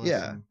 God bless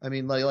him. I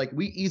mean, like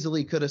we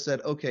easily could have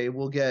said, okay,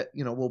 we'll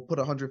put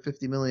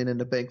 150 million in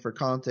the bank for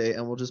Conte,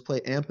 and we'll just play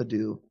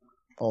Ampadu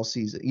all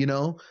season.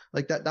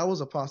 Like that was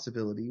a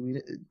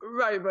possibility.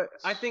 Right, but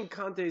I think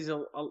Conte's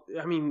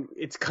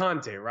it's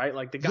Conte, right?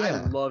 Like the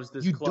guy loves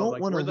this club. You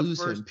don't want to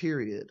lose him,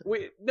 period.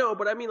 No,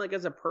 but I mean, like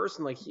as a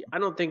person, like I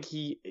don't think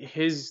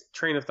his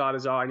train of thought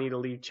is, I need to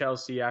leave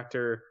Chelsea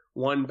after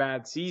one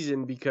bad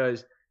season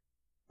because.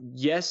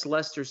 Yes,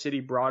 Leicester City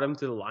brought him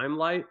to the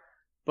limelight,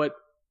 but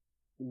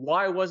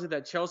why was it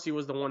that Chelsea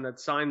was the one that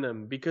signed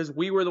them? Because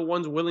we were the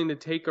ones willing to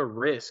take a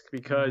risk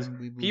because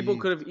people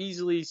could have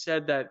easily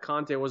said that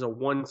Conte was a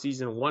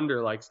one-season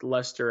wonder like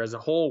Leicester as a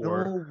whole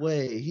were. No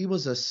way. He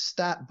was a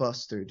stat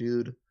buster,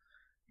 dude.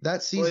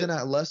 That season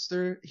at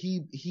Leicester,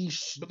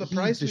 But the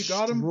price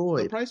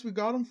we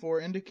got him for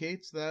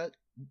indicates that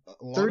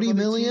 30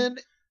 million.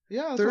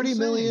 Yeah, 30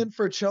 million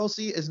for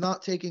Chelsea is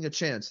not taking a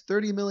chance.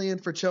 30 million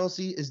for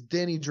Chelsea is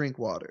Danny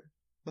Drinkwater.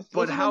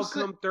 But how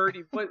come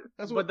 30? But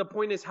the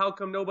point is, how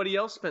come nobody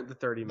else spent the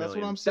 30 million? That's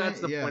what I'm saying.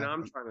 That's the point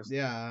I'm trying to say.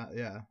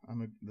 Yeah.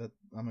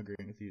 I'm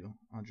agreeing with you,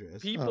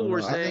 Andreas. People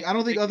were saying. I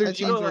don't think other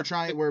teams were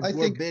trying. Were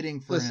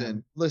bidding for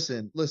him.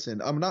 Listen.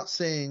 I'm not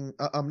saying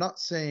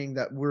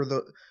that we're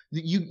the.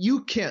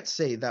 You can't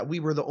say that we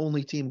were the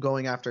only team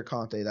going after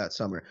Conte that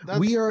summer.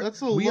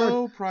 That's a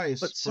low price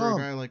for a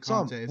guy like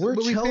Conte. But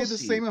we paid the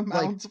same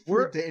amount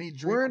for Danny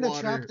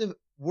Drinkwater.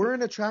 We're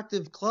an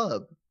attractive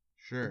club.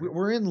 Sure.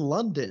 We're in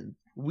London.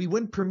 We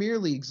win Premier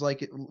Leagues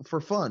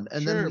for fun,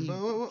 and then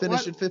we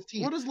finish at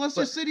 15. What does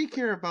Leicester City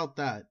care about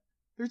that?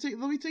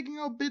 They'll be taking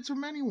out bids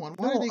from anyone.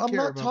 Why do they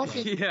care about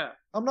that? Yeah.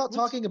 I'm not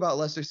talking about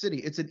Leicester City.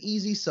 It's an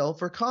easy sell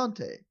for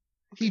Conte.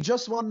 He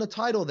just won the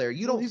title there.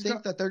 You don't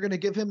think that they're going to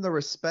give him the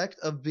respect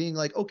of being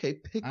like, okay,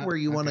 pick where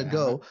you want to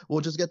go.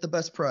 We'll just get the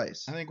best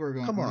price. I think we're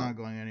not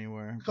going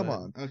anywhere. Come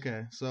on.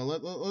 Okay, so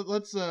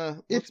let's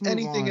if move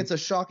anything, on. it's a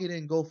shock he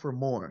didn't go for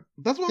more.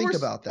 That's what think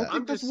about that. I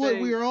think that's what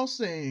we are all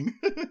saying.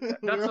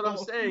 That's what I'm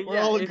saying. We're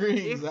all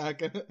agreeing,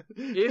 Zach.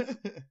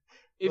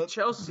 If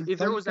Chelsea, if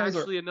there was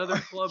actually another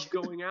club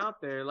going out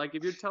there, like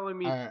if you're telling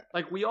me,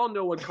 like we all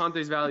know what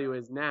Conte's value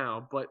is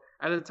now, but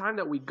at the time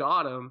that we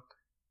got him,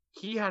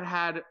 he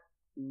had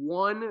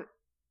one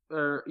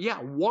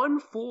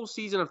full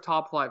season of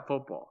top flight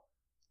football.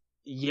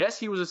 Yes,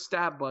 he was a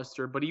stat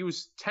buster, but he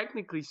was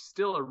technically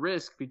still a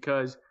risk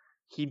because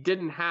he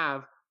didn't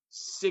have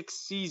 6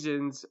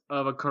 seasons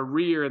of a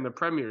career in the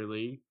Premier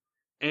League.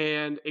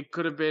 And it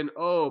could have been,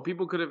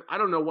 people could have, I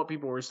don't know what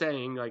people were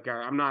saying. Like,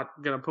 I'm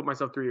not going to put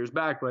myself 3 years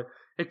back, but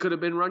it could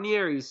have been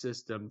Ranieri's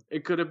system.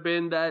 It could have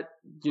been that,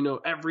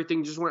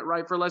 everything just went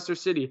right for Leicester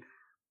City.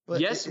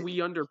 But yes, we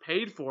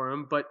underpaid for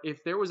him, but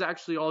if there was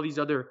actually all these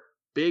other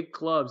big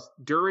clubs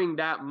during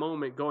that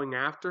moment going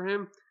after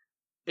him,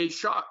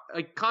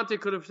 Conte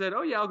could have said,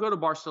 I'll go to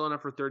Barcelona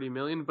for 30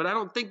 million, but I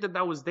don't think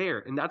that was there.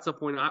 And that's the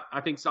point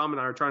I think Sam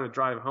and I are trying to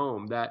drive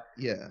home that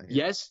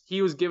yes,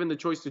 he was given the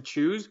choice to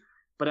choose,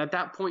 but at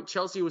that point,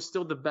 Chelsea was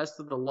still the best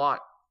of the lot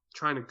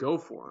trying to go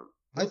for him.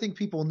 I think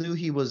people knew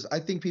he was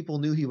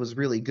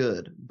really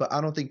good, but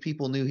I don't think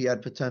people knew he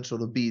had potential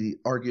to be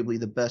arguably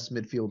the best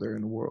midfielder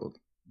in the world.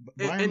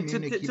 And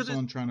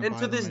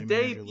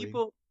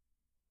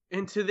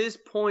to this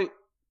point,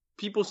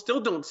 people still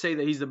don't say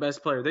that he's the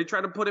best player. They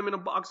try to put him in a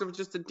box of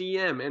just a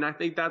DM, and I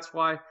think that's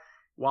why,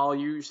 while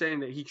you're saying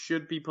that he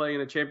should be playing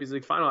in a Champions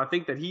League final, I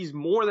think that he's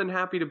more than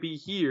happy to be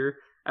here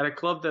at a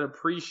club that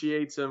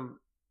appreciates him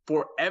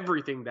for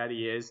everything that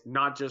he is,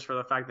 not just for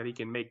the fact that he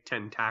can make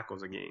 10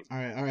 tackles a game. All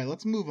right,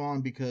 let's move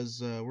on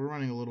because we're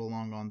running a little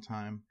long on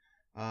time.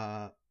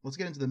 Let's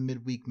get into the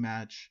midweek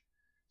match.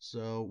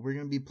 So we're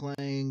going to be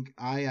playing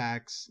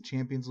Ajax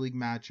Champions League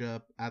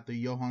matchup at the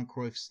Johan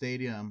Cruyff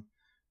Stadium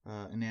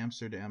in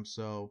Amsterdam.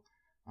 So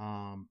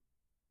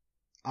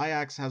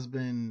Ajax has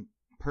been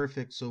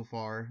perfect so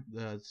far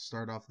to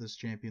start off this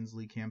Champions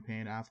League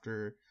campaign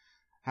after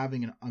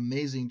having an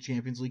amazing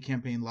Champions League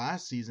campaign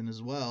last season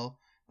as well.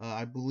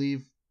 I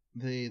believe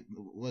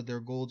their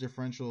goal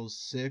differential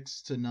is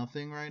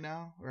 6-0 right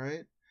now,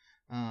 right?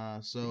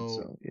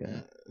 So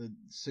yeah.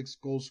 6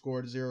 goals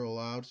scored, 0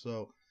 allowed.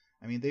 So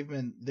I mean they've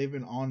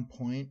been on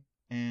point,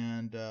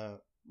 and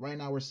right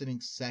now we're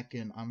sitting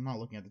second. I'm not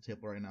looking at the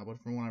table right now,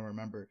 but from what I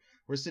remember,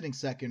 we're sitting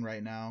second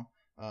right now.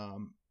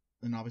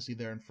 And obviously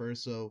they're in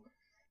first. So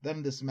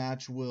then this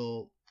match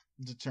will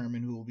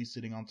determine who will be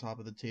sitting on top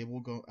of the table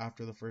go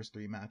after the first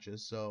 3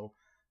 matches. So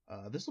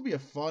this will be a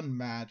fun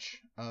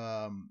match.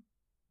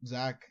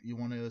 Zach, you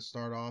want to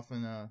start off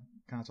and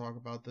kind of talk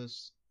about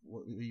this?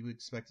 What you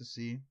expect to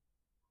see?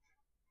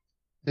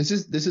 This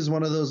is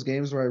one of those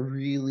games where I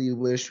really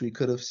wish we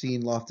could have seen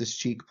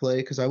Loftus-Cheek play,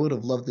 because I would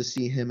have loved to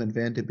see him and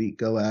Van de Beek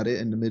go at it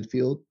in the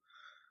midfield.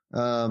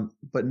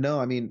 But no,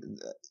 I mean,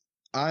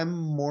 I'm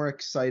more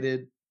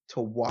excited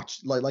to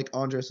watch, like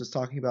Andres was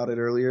talking about it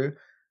earlier.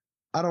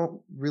 I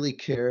don't really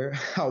care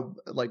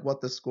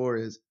what the score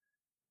is.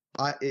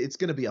 It's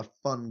gonna be a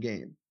fun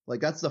game. Like,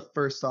 that's the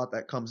first thought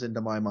that comes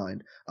into my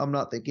mind. I'm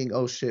not thinking,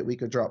 oh shit, we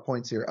could drop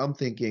points here. I'm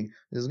thinking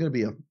this is gonna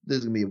be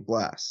a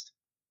blast.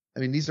 I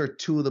mean, these are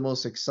two of the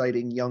most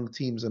exciting young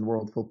teams in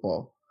world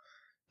football.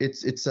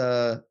 It's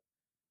a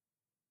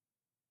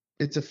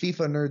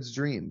FIFA nerd's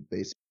dream,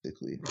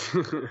 basically.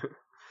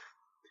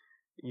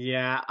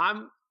 Yeah,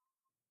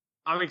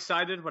 I'm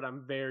excited, but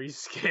I'm very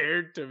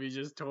scared, to be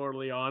just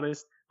totally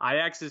honest.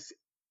 Ajax is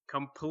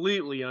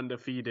completely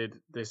undefeated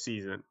this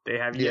season. They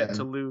have yet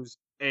to lose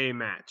a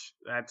match.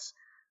 That's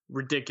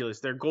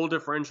ridiculous. Their goal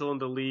differential in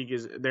the league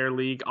is their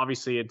league.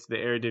 Obviously, it's the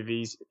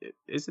Eredivisie.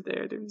 Is it the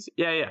Eredivisie?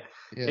 Yeah.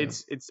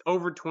 It's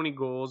over 20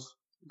 goals,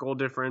 goal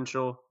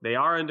differential. They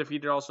are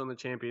undefeated also in the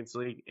Champions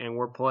League, and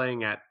we're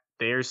playing at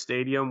their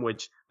stadium,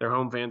 which their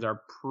home fans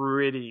are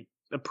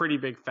a pretty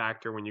big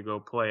factor when you go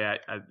play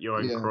at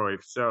Johan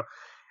Cruyff. So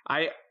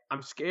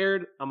I'm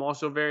scared. I'm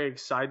also very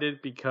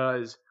excited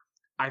because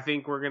I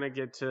think we're going to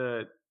get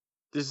to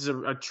 – this is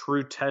a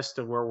true test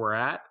of where we're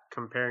at,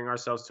 comparing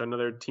ourselves to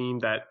another team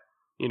that,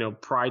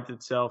 prides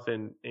itself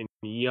in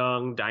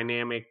young,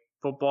 dynamic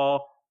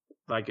football,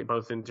 like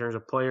both in terms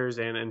of players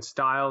and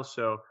style.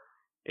 So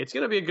it's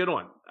going to be a good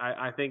one.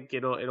 I think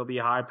it'll be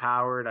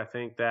high-powered. I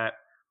think that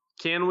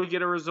can we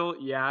get a result?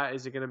 Yeah.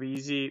 Is it going to be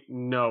easy?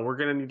 No. We're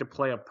going to need to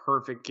play a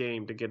perfect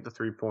game to get the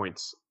 3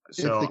 points.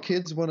 So, if the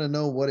kids want to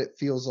know what it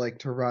feels like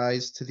to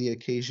rise to the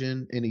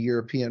occasion in a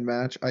European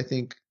match, I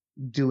think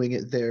doing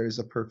it there is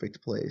a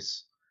perfect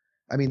place.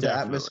 I mean, the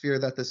atmosphere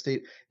that the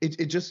state,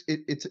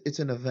 it's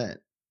an event.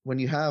 When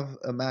you have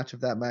a match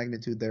of that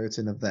magnitude there, it's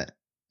an event.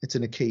 It's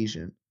an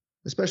occasion,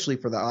 especially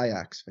for the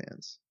Ajax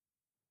fans.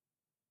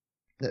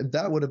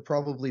 That would have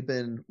probably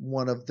been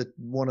one of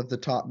the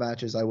top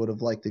matches I would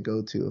have liked to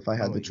go to if I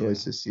had the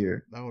choice this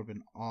year. That would have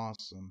been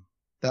awesome.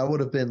 That would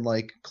have been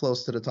like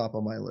close to the top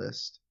of my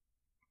list.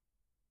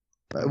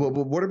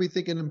 What are we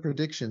thinking in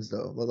predictions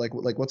though? Like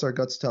what's our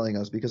guts telling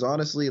us? Because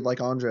honestly,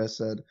 like Andres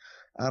said,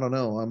 I don't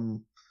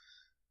know.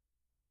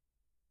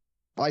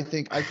 I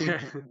think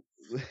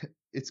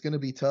it's going to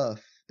be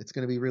tough. It's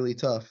going to be really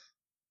tough.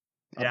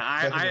 Yeah,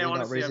 I honestly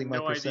not raising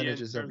have no my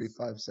percentages every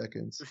 5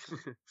 seconds.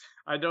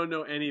 I don't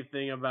know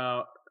anything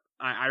about.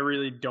 I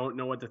really don't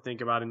know what to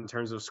think about in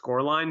terms of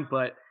scoreline,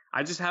 but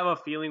I just have a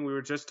feeling we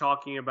were just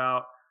talking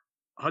about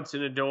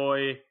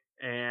Hudson-Odoi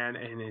and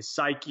his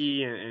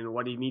psyche and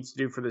what he needs to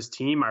do for this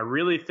team. I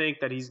really think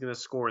that he's going to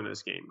score in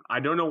this game.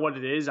 I don't know what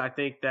it is. I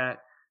think that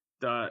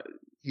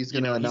he's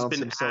going to announce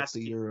himself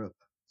to Europe.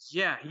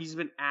 Yeah, he's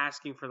been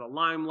asking for the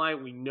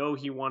limelight. We know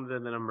he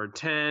wanted the number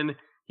 10.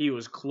 He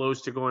was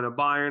close to going to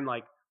Bayern.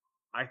 Like,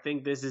 I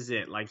think this is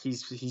it. Like,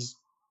 he's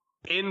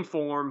in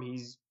form.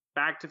 He's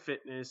back to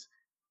fitness.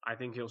 I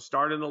think he'll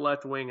start in the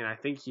left wing, and I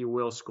think he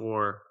will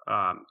score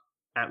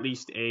at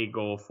least a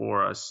goal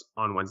for us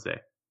on Wednesday.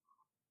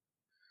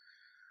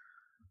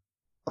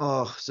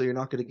 Oh, so you're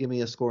not going to give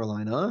me a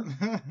scoreline, huh?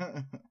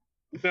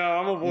 No,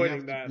 I'm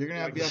avoiding that. You're going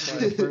to have to be up for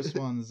the first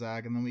one,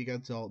 Zach, and then we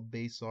got to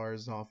base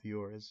ours off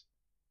yours.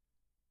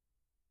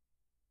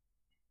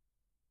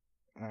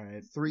 All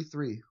right.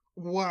 3-3.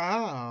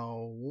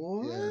 Wow.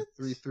 What? Yeah,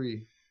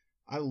 3-3.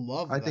 I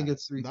love that. I think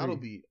it's 3-3.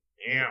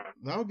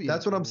 That'll be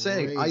That's what I'm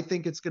saying. I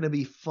think it's going to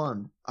be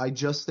fun. I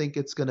just think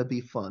it's going to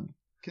be fun.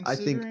 I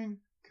think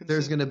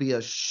there's going to be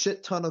a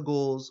shit ton of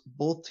goals.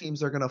 Both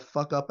teams are going to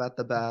fuck up at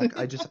the back.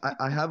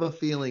 I have a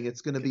feeling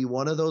it's going to be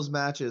one of those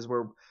matches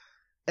where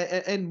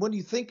and when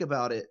you think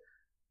about it,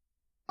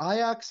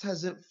 Ajax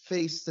hasn't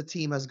faced a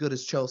team as good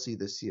as Chelsea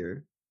this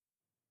year.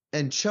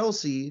 And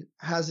Chelsea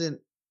hasn't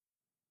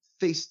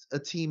faced a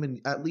team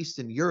at least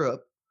in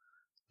Europe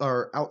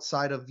or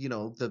outside of,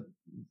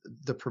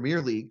 the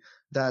Premier League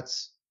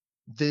that's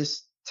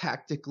this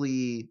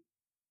tactically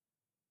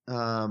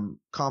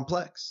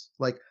complex.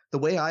 Like, the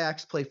way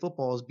Ajax play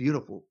football is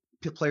beautiful.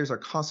 Players are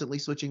constantly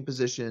switching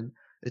position.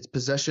 It's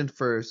possession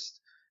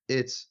first.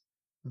 It's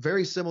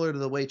very similar to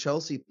the way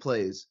Chelsea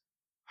plays.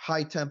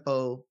 High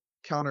tempo,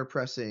 counter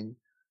pressing,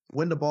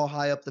 win the ball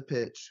high up the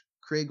pitch,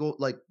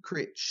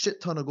 create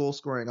shit ton of goal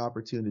scoring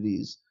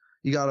opportunities.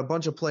 You got a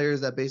bunch of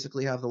players that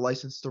basically have the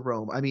license to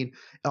roam. I mean,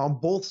 on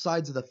both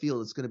sides of the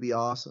field, it's going to be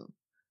awesome.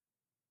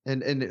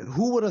 And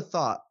who would have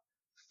thought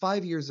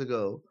 5 years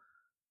ago,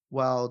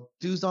 while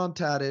Dusan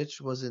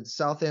Tadic was in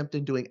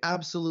Southampton doing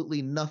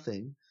absolutely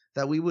nothing,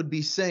 that we would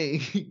be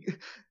saying,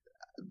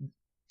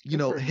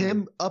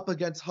 him up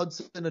against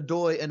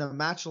Hudson-Odoi in a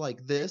match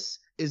like this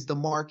is the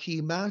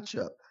marquee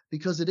matchup,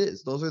 because it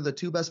is. Those are the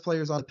two best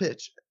players on the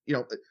pitch.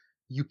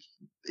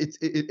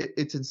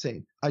 It's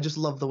insane. I just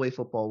love the way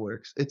football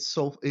works.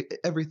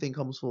 Everything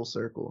comes full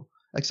circle,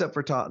 except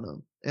for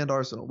Tottenham and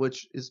Arsenal,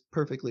 which is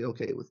perfectly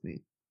okay with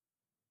me.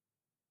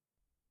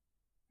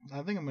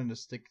 I think I'm going to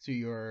stick to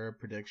your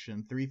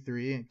prediction,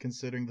 3-3,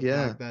 considering the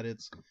fact that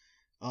it's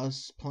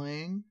us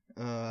playing.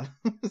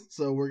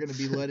 So we're going to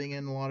be letting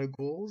in a lot of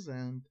goals,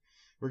 and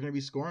we're going to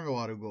be scoring a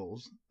lot of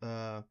goals.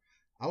 I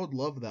would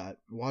love that.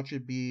 Watch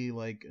it be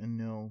like a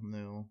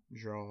 0-0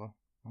 draw,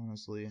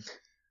 honestly.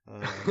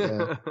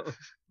 But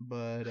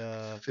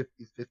 50-50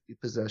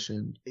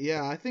 possession.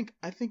 Yeah, I think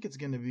it's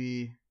going to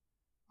be.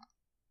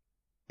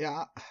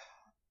 Yeah.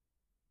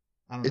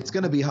 I don't know. It's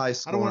going to be high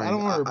scoring. I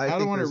don't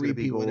want to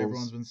repeat what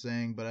everyone's been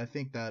saying, but I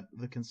think that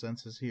the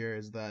consensus here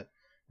is that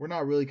we're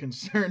not really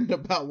concerned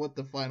about what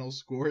the final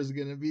score is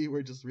going to be.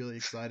 We're just really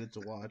excited to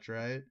watch,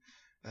 right?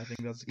 I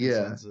think that's the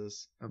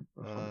consensus.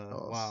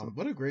 Wow,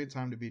 what a great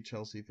time to be a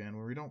Chelsea fan,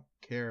 where we don't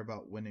care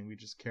about winning, we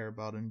just care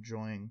about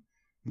enjoying.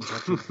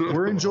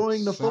 We're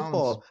enjoying the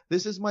football.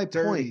 This is my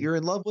point. You're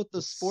in love with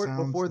the sport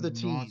before the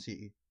team.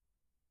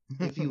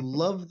 If you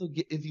love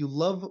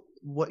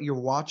what you're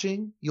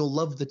watching, you'll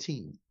love the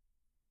team.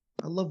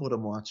 I love what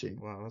I'm watching.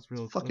 Wow, that's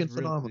real fucking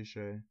phenomenal.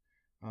 Cliche.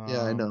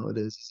 Yeah, I know it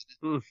is.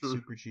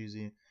 Super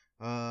cheesy.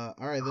 All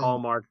right, then.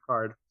 Hallmark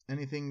card.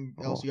 Anything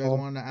else you guys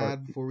wanted to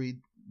add before we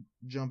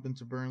jump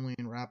into Burnley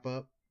and wrap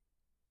up?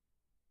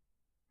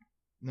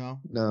 No.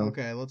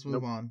 Okay, let's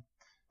move on.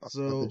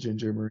 So the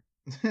Ginger Marine.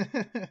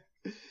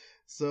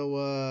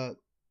 So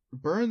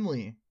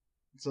Burnley.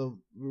 So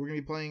we're gonna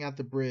be playing at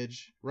the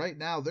Bridge. Right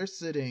now, they're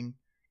sitting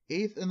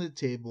 8th in the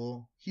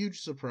table.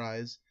 Huge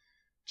surprise.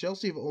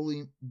 Chelsea have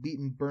only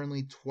beaten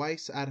Burnley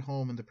twice at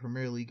home in the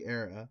Premier League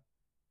era,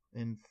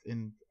 in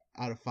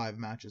out of 5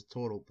 matches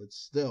total. But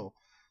still,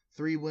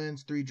 3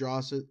 wins, 3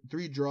 draws,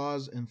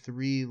 and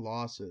 3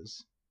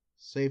 losses.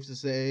 Safe to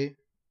say,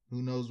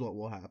 who knows what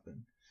will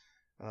happen.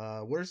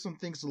 What are some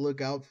things to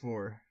look out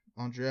for?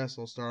 Andreas,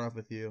 I'll start off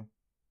with you.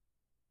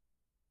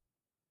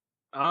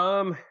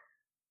 Well,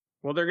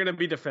 they're gonna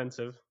be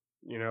defensive.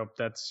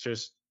 That's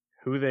just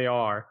who they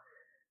are.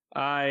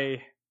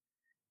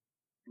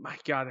 My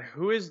God,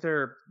 who is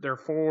their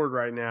forward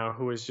right now?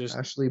 Who is just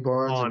Ashley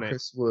Barnes and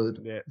Chris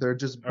Wood? Yeah. They're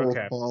just both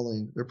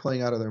balling. They're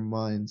playing out of their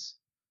minds.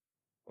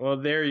 Well,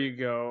 there you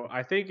go.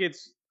 I think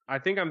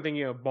I'm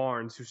thinking of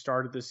Barnes, who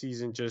started the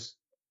season just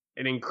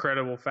in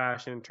incredible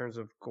fashion in terms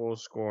of goal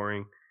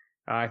scoring.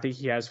 I think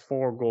he has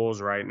 4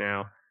 goals right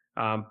now.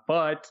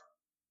 But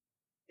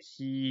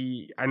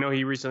I know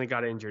he recently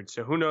got injured,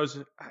 so who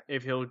knows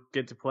if he'll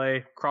get to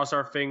play. Cross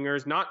our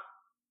fingers. Not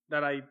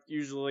that I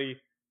usually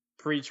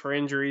preach for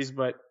injuries,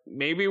 but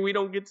maybe we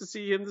don't get to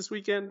see him this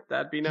weekend.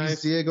 That'd be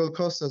nice. He's Diego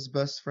Costa's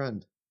best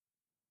friend.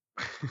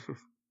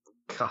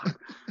 God.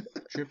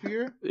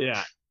 Trippier?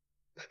 Yeah.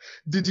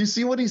 Did you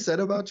see what he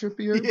said about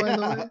Trippier, by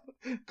the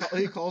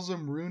way? He calls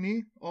him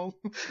Rooney.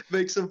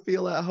 Makes him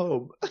feel at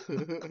home.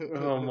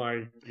 Oh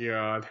my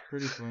God.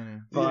 Pretty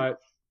funny. But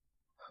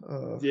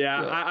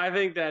I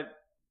think that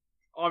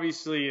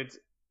obviously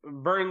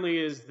Burnley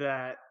is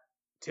that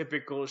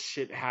typical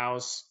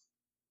shithouse,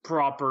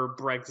 proper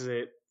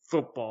Brexit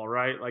football,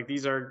 right? Like,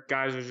 these are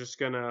guys are just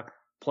gonna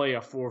play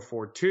a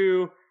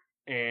 4-4-2,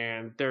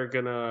 and they're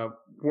gonna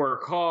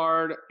work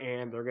hard,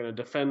 and they're gonna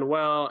defend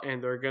well,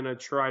 and they're gonna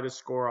try to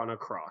score on a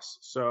cross.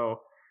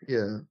 So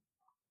yeah,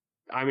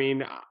 I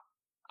mean,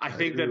 I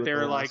think that they're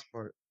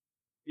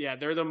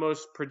they're the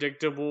most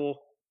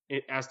predictable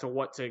as to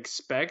what to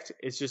expect.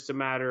 It's just a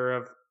matter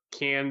of,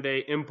 can they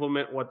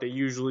implement what they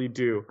usually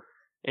do?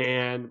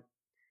 And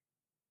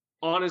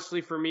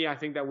honestly, for me, I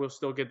think that we'll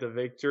still get the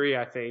victory.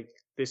 I think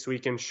this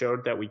weekend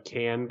showed that we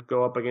can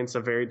go up against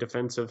a very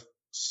defensive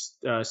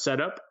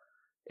setup.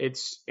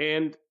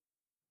 And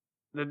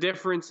the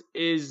difference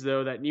is,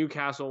 though, that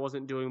Newcastle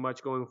wasn't doing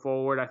much going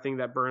forward. I think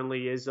that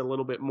Burnley is a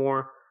little bit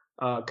more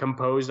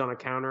composed on a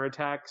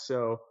counterattack.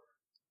 So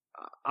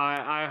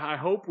I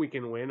hope we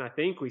can win. I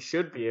think we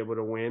should be able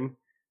to win.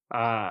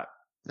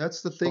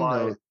 That's the thing,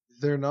 though.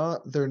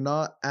 They're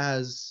not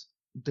as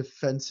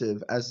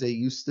defensive as they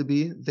used to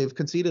be. They've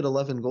conceded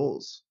 11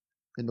 goals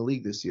in the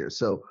league this year,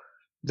 so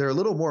they're a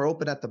little more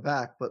open at the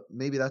back, but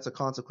maybe that's a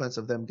consequence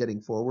of them getting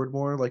forward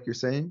more, like you're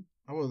saying.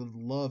 I would have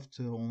loved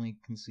to only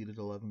conceded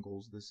 11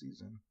 goals this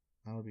season.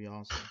 That would be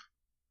awesome.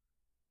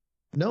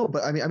 No,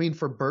 but I mean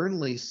for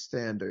Burnley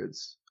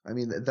standards, I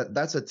mean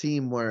that's a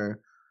team where,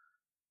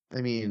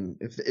 I mean,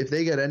 if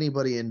they get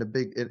anybody in the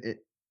big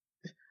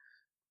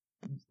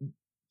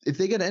if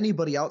they get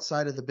anybody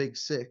outside of the big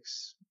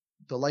 6,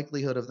 the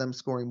likelihood of them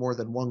scoring more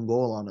than 1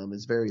 goal on them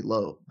is very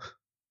low.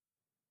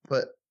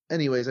 But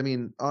anyways, I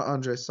mean,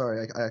 Andres,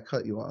 sorry, I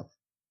cut you off.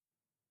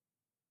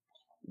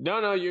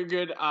 No, you're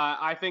good.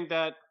 I think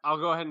that I'll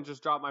go ahead and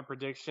just drop my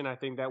prediction. I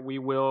think that we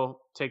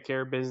will take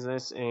care of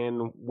business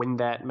and win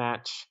that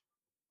match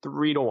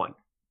 3-1.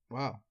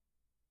 Wow.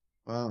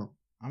 Wow.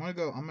 I'm gonna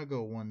go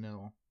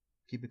 1-0.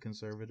 Keep it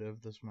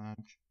conservative this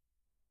match.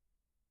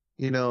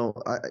 You know,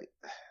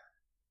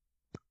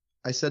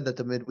 I said that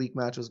the midweek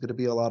match was going to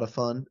be a lot of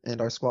fun,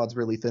 and our squad's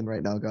really thin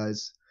right now,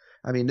 guys.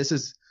 I mean,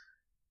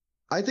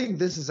 I think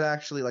this is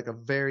actually like a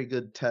very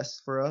good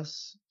test for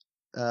us,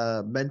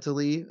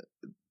 mentally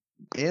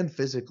and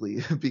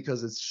physically,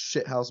 because it's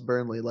shithouse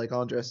Burnley, like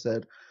Andres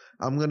said.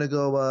 I'm gonna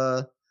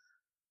go.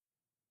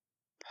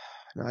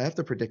 I have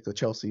to predict the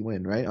Chelsea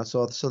win, right?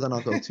 So then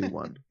I'll go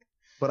 2-1,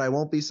 but I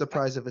won't be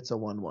surprised if it's a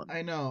 1-1.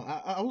 I know.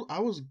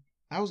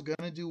 I was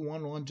gonna do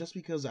 1-1 just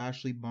because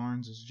Ashley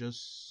Barnes is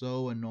just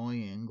so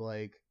annoying.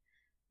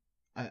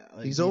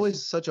 He's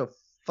always such a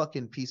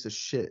fucking piece of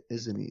shit,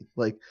 isn't he?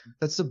 Like,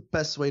 that's the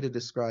best way to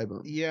describe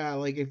him. Yeah,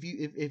 like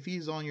if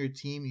he's on your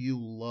team, you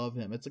love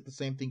him. It's like the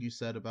same thing you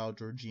said about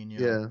Jorginho.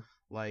 Yeah.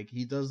 Like,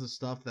 he does the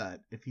stuff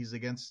that if he's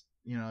against,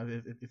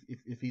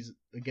 if he's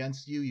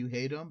against you, you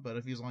hate him, but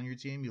if he's on your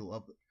team, you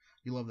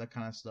love that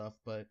kind of stuff.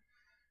 But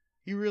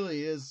he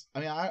really is. I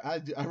mean,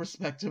 I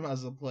respect him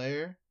as a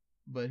player,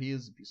 but he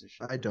is a piece of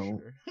shit. I don't.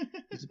 Sure.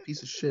 He's a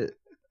piece of shit.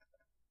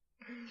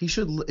 He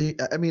should.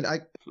 I mean,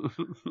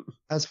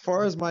 as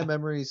far as my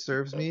memory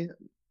serves me,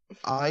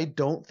 I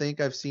don't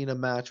think I've seen a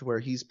match where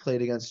he's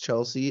played against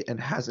Chelsea and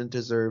hasn't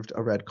deserved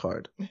a red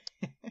card.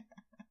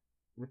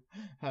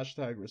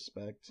 Hashtag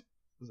respect.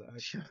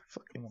 Yeah,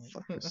 fuck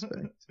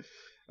respect.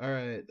 All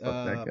right.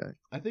 Fuck that guy.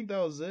 I think that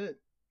was it.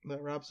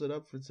 That wraps it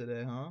up for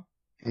today, huh?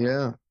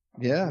 Yeah.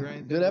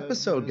 Good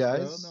episode,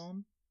 guys.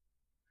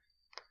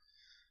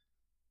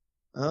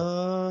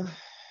 I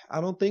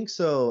don't think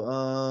so.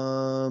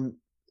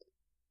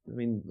 I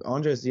mean,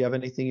 Andres, do you have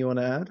anything you want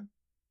to add?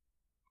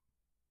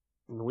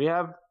 We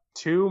have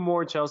 2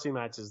 more Chelsea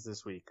matches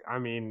this week. I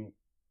mean,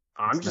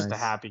 I'm That's just nice.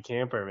 a happy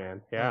camper,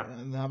 man. Yeah.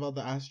 And how about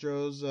the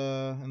Astros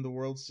in the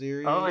World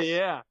Series? Oh,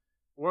 yeah.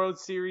 World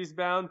Series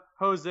bound.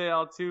 Jose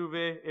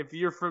Altuve. If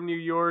you're from New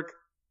York,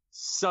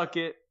 suck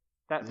it.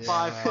 That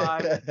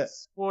 5'5",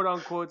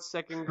 quote-unquote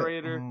second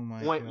grader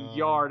went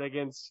yard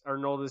against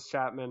Aroldis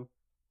Chapman.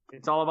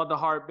 It's all about the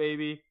heart,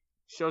 baby.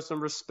 Show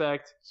some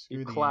respect.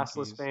 You classless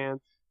Yankees.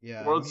 fans.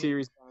 Yeah, World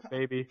Series bound,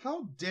 baby.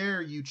 How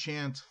dare you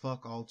chant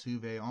 "fuck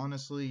Altuve"?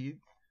 Honestly,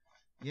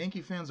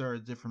 Yankee fans are a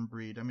different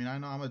breed. I mean, I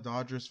know I'm a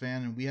Dodgers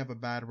fan and we have a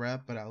bad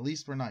rep, but at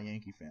least we're not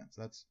Yankee fans.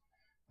 That's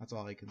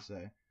all I can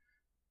say.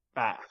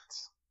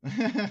 Facts.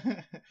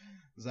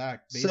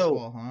 Zach,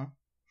 baseball, huh?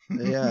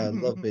 Yeah, I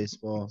love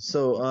baseball.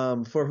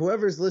 So, for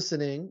whoever's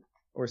listening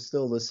or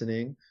still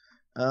listening,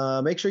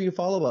 make sure you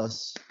follow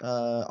us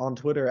on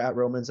Twitter at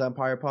Romans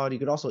Empire Pod. You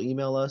could also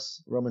email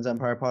us,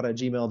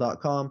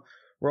 romansempirepod@gmail.com.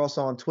 We're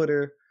also on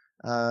Twitter,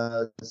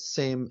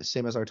 same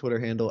as our Twitter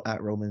handle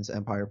at Romans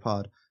Empire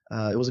Pod.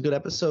 It was a good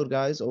episode,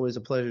 guys. Always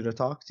a pleasure to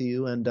talk to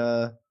you,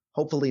 and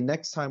hopefully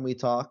next time we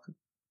talk,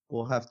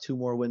 we'll have 2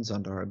 more wins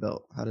under our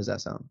belt. How does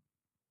that sound?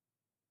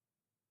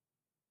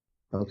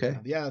 Okay.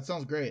 Yeah, that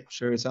sounds great.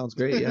 Sure, it sounds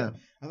great. Yeah.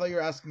 I thought you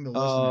were asking the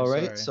listeners. All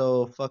right. Sorry.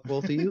 So fuck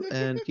both of you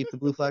and keep the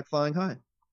blue flag flying high.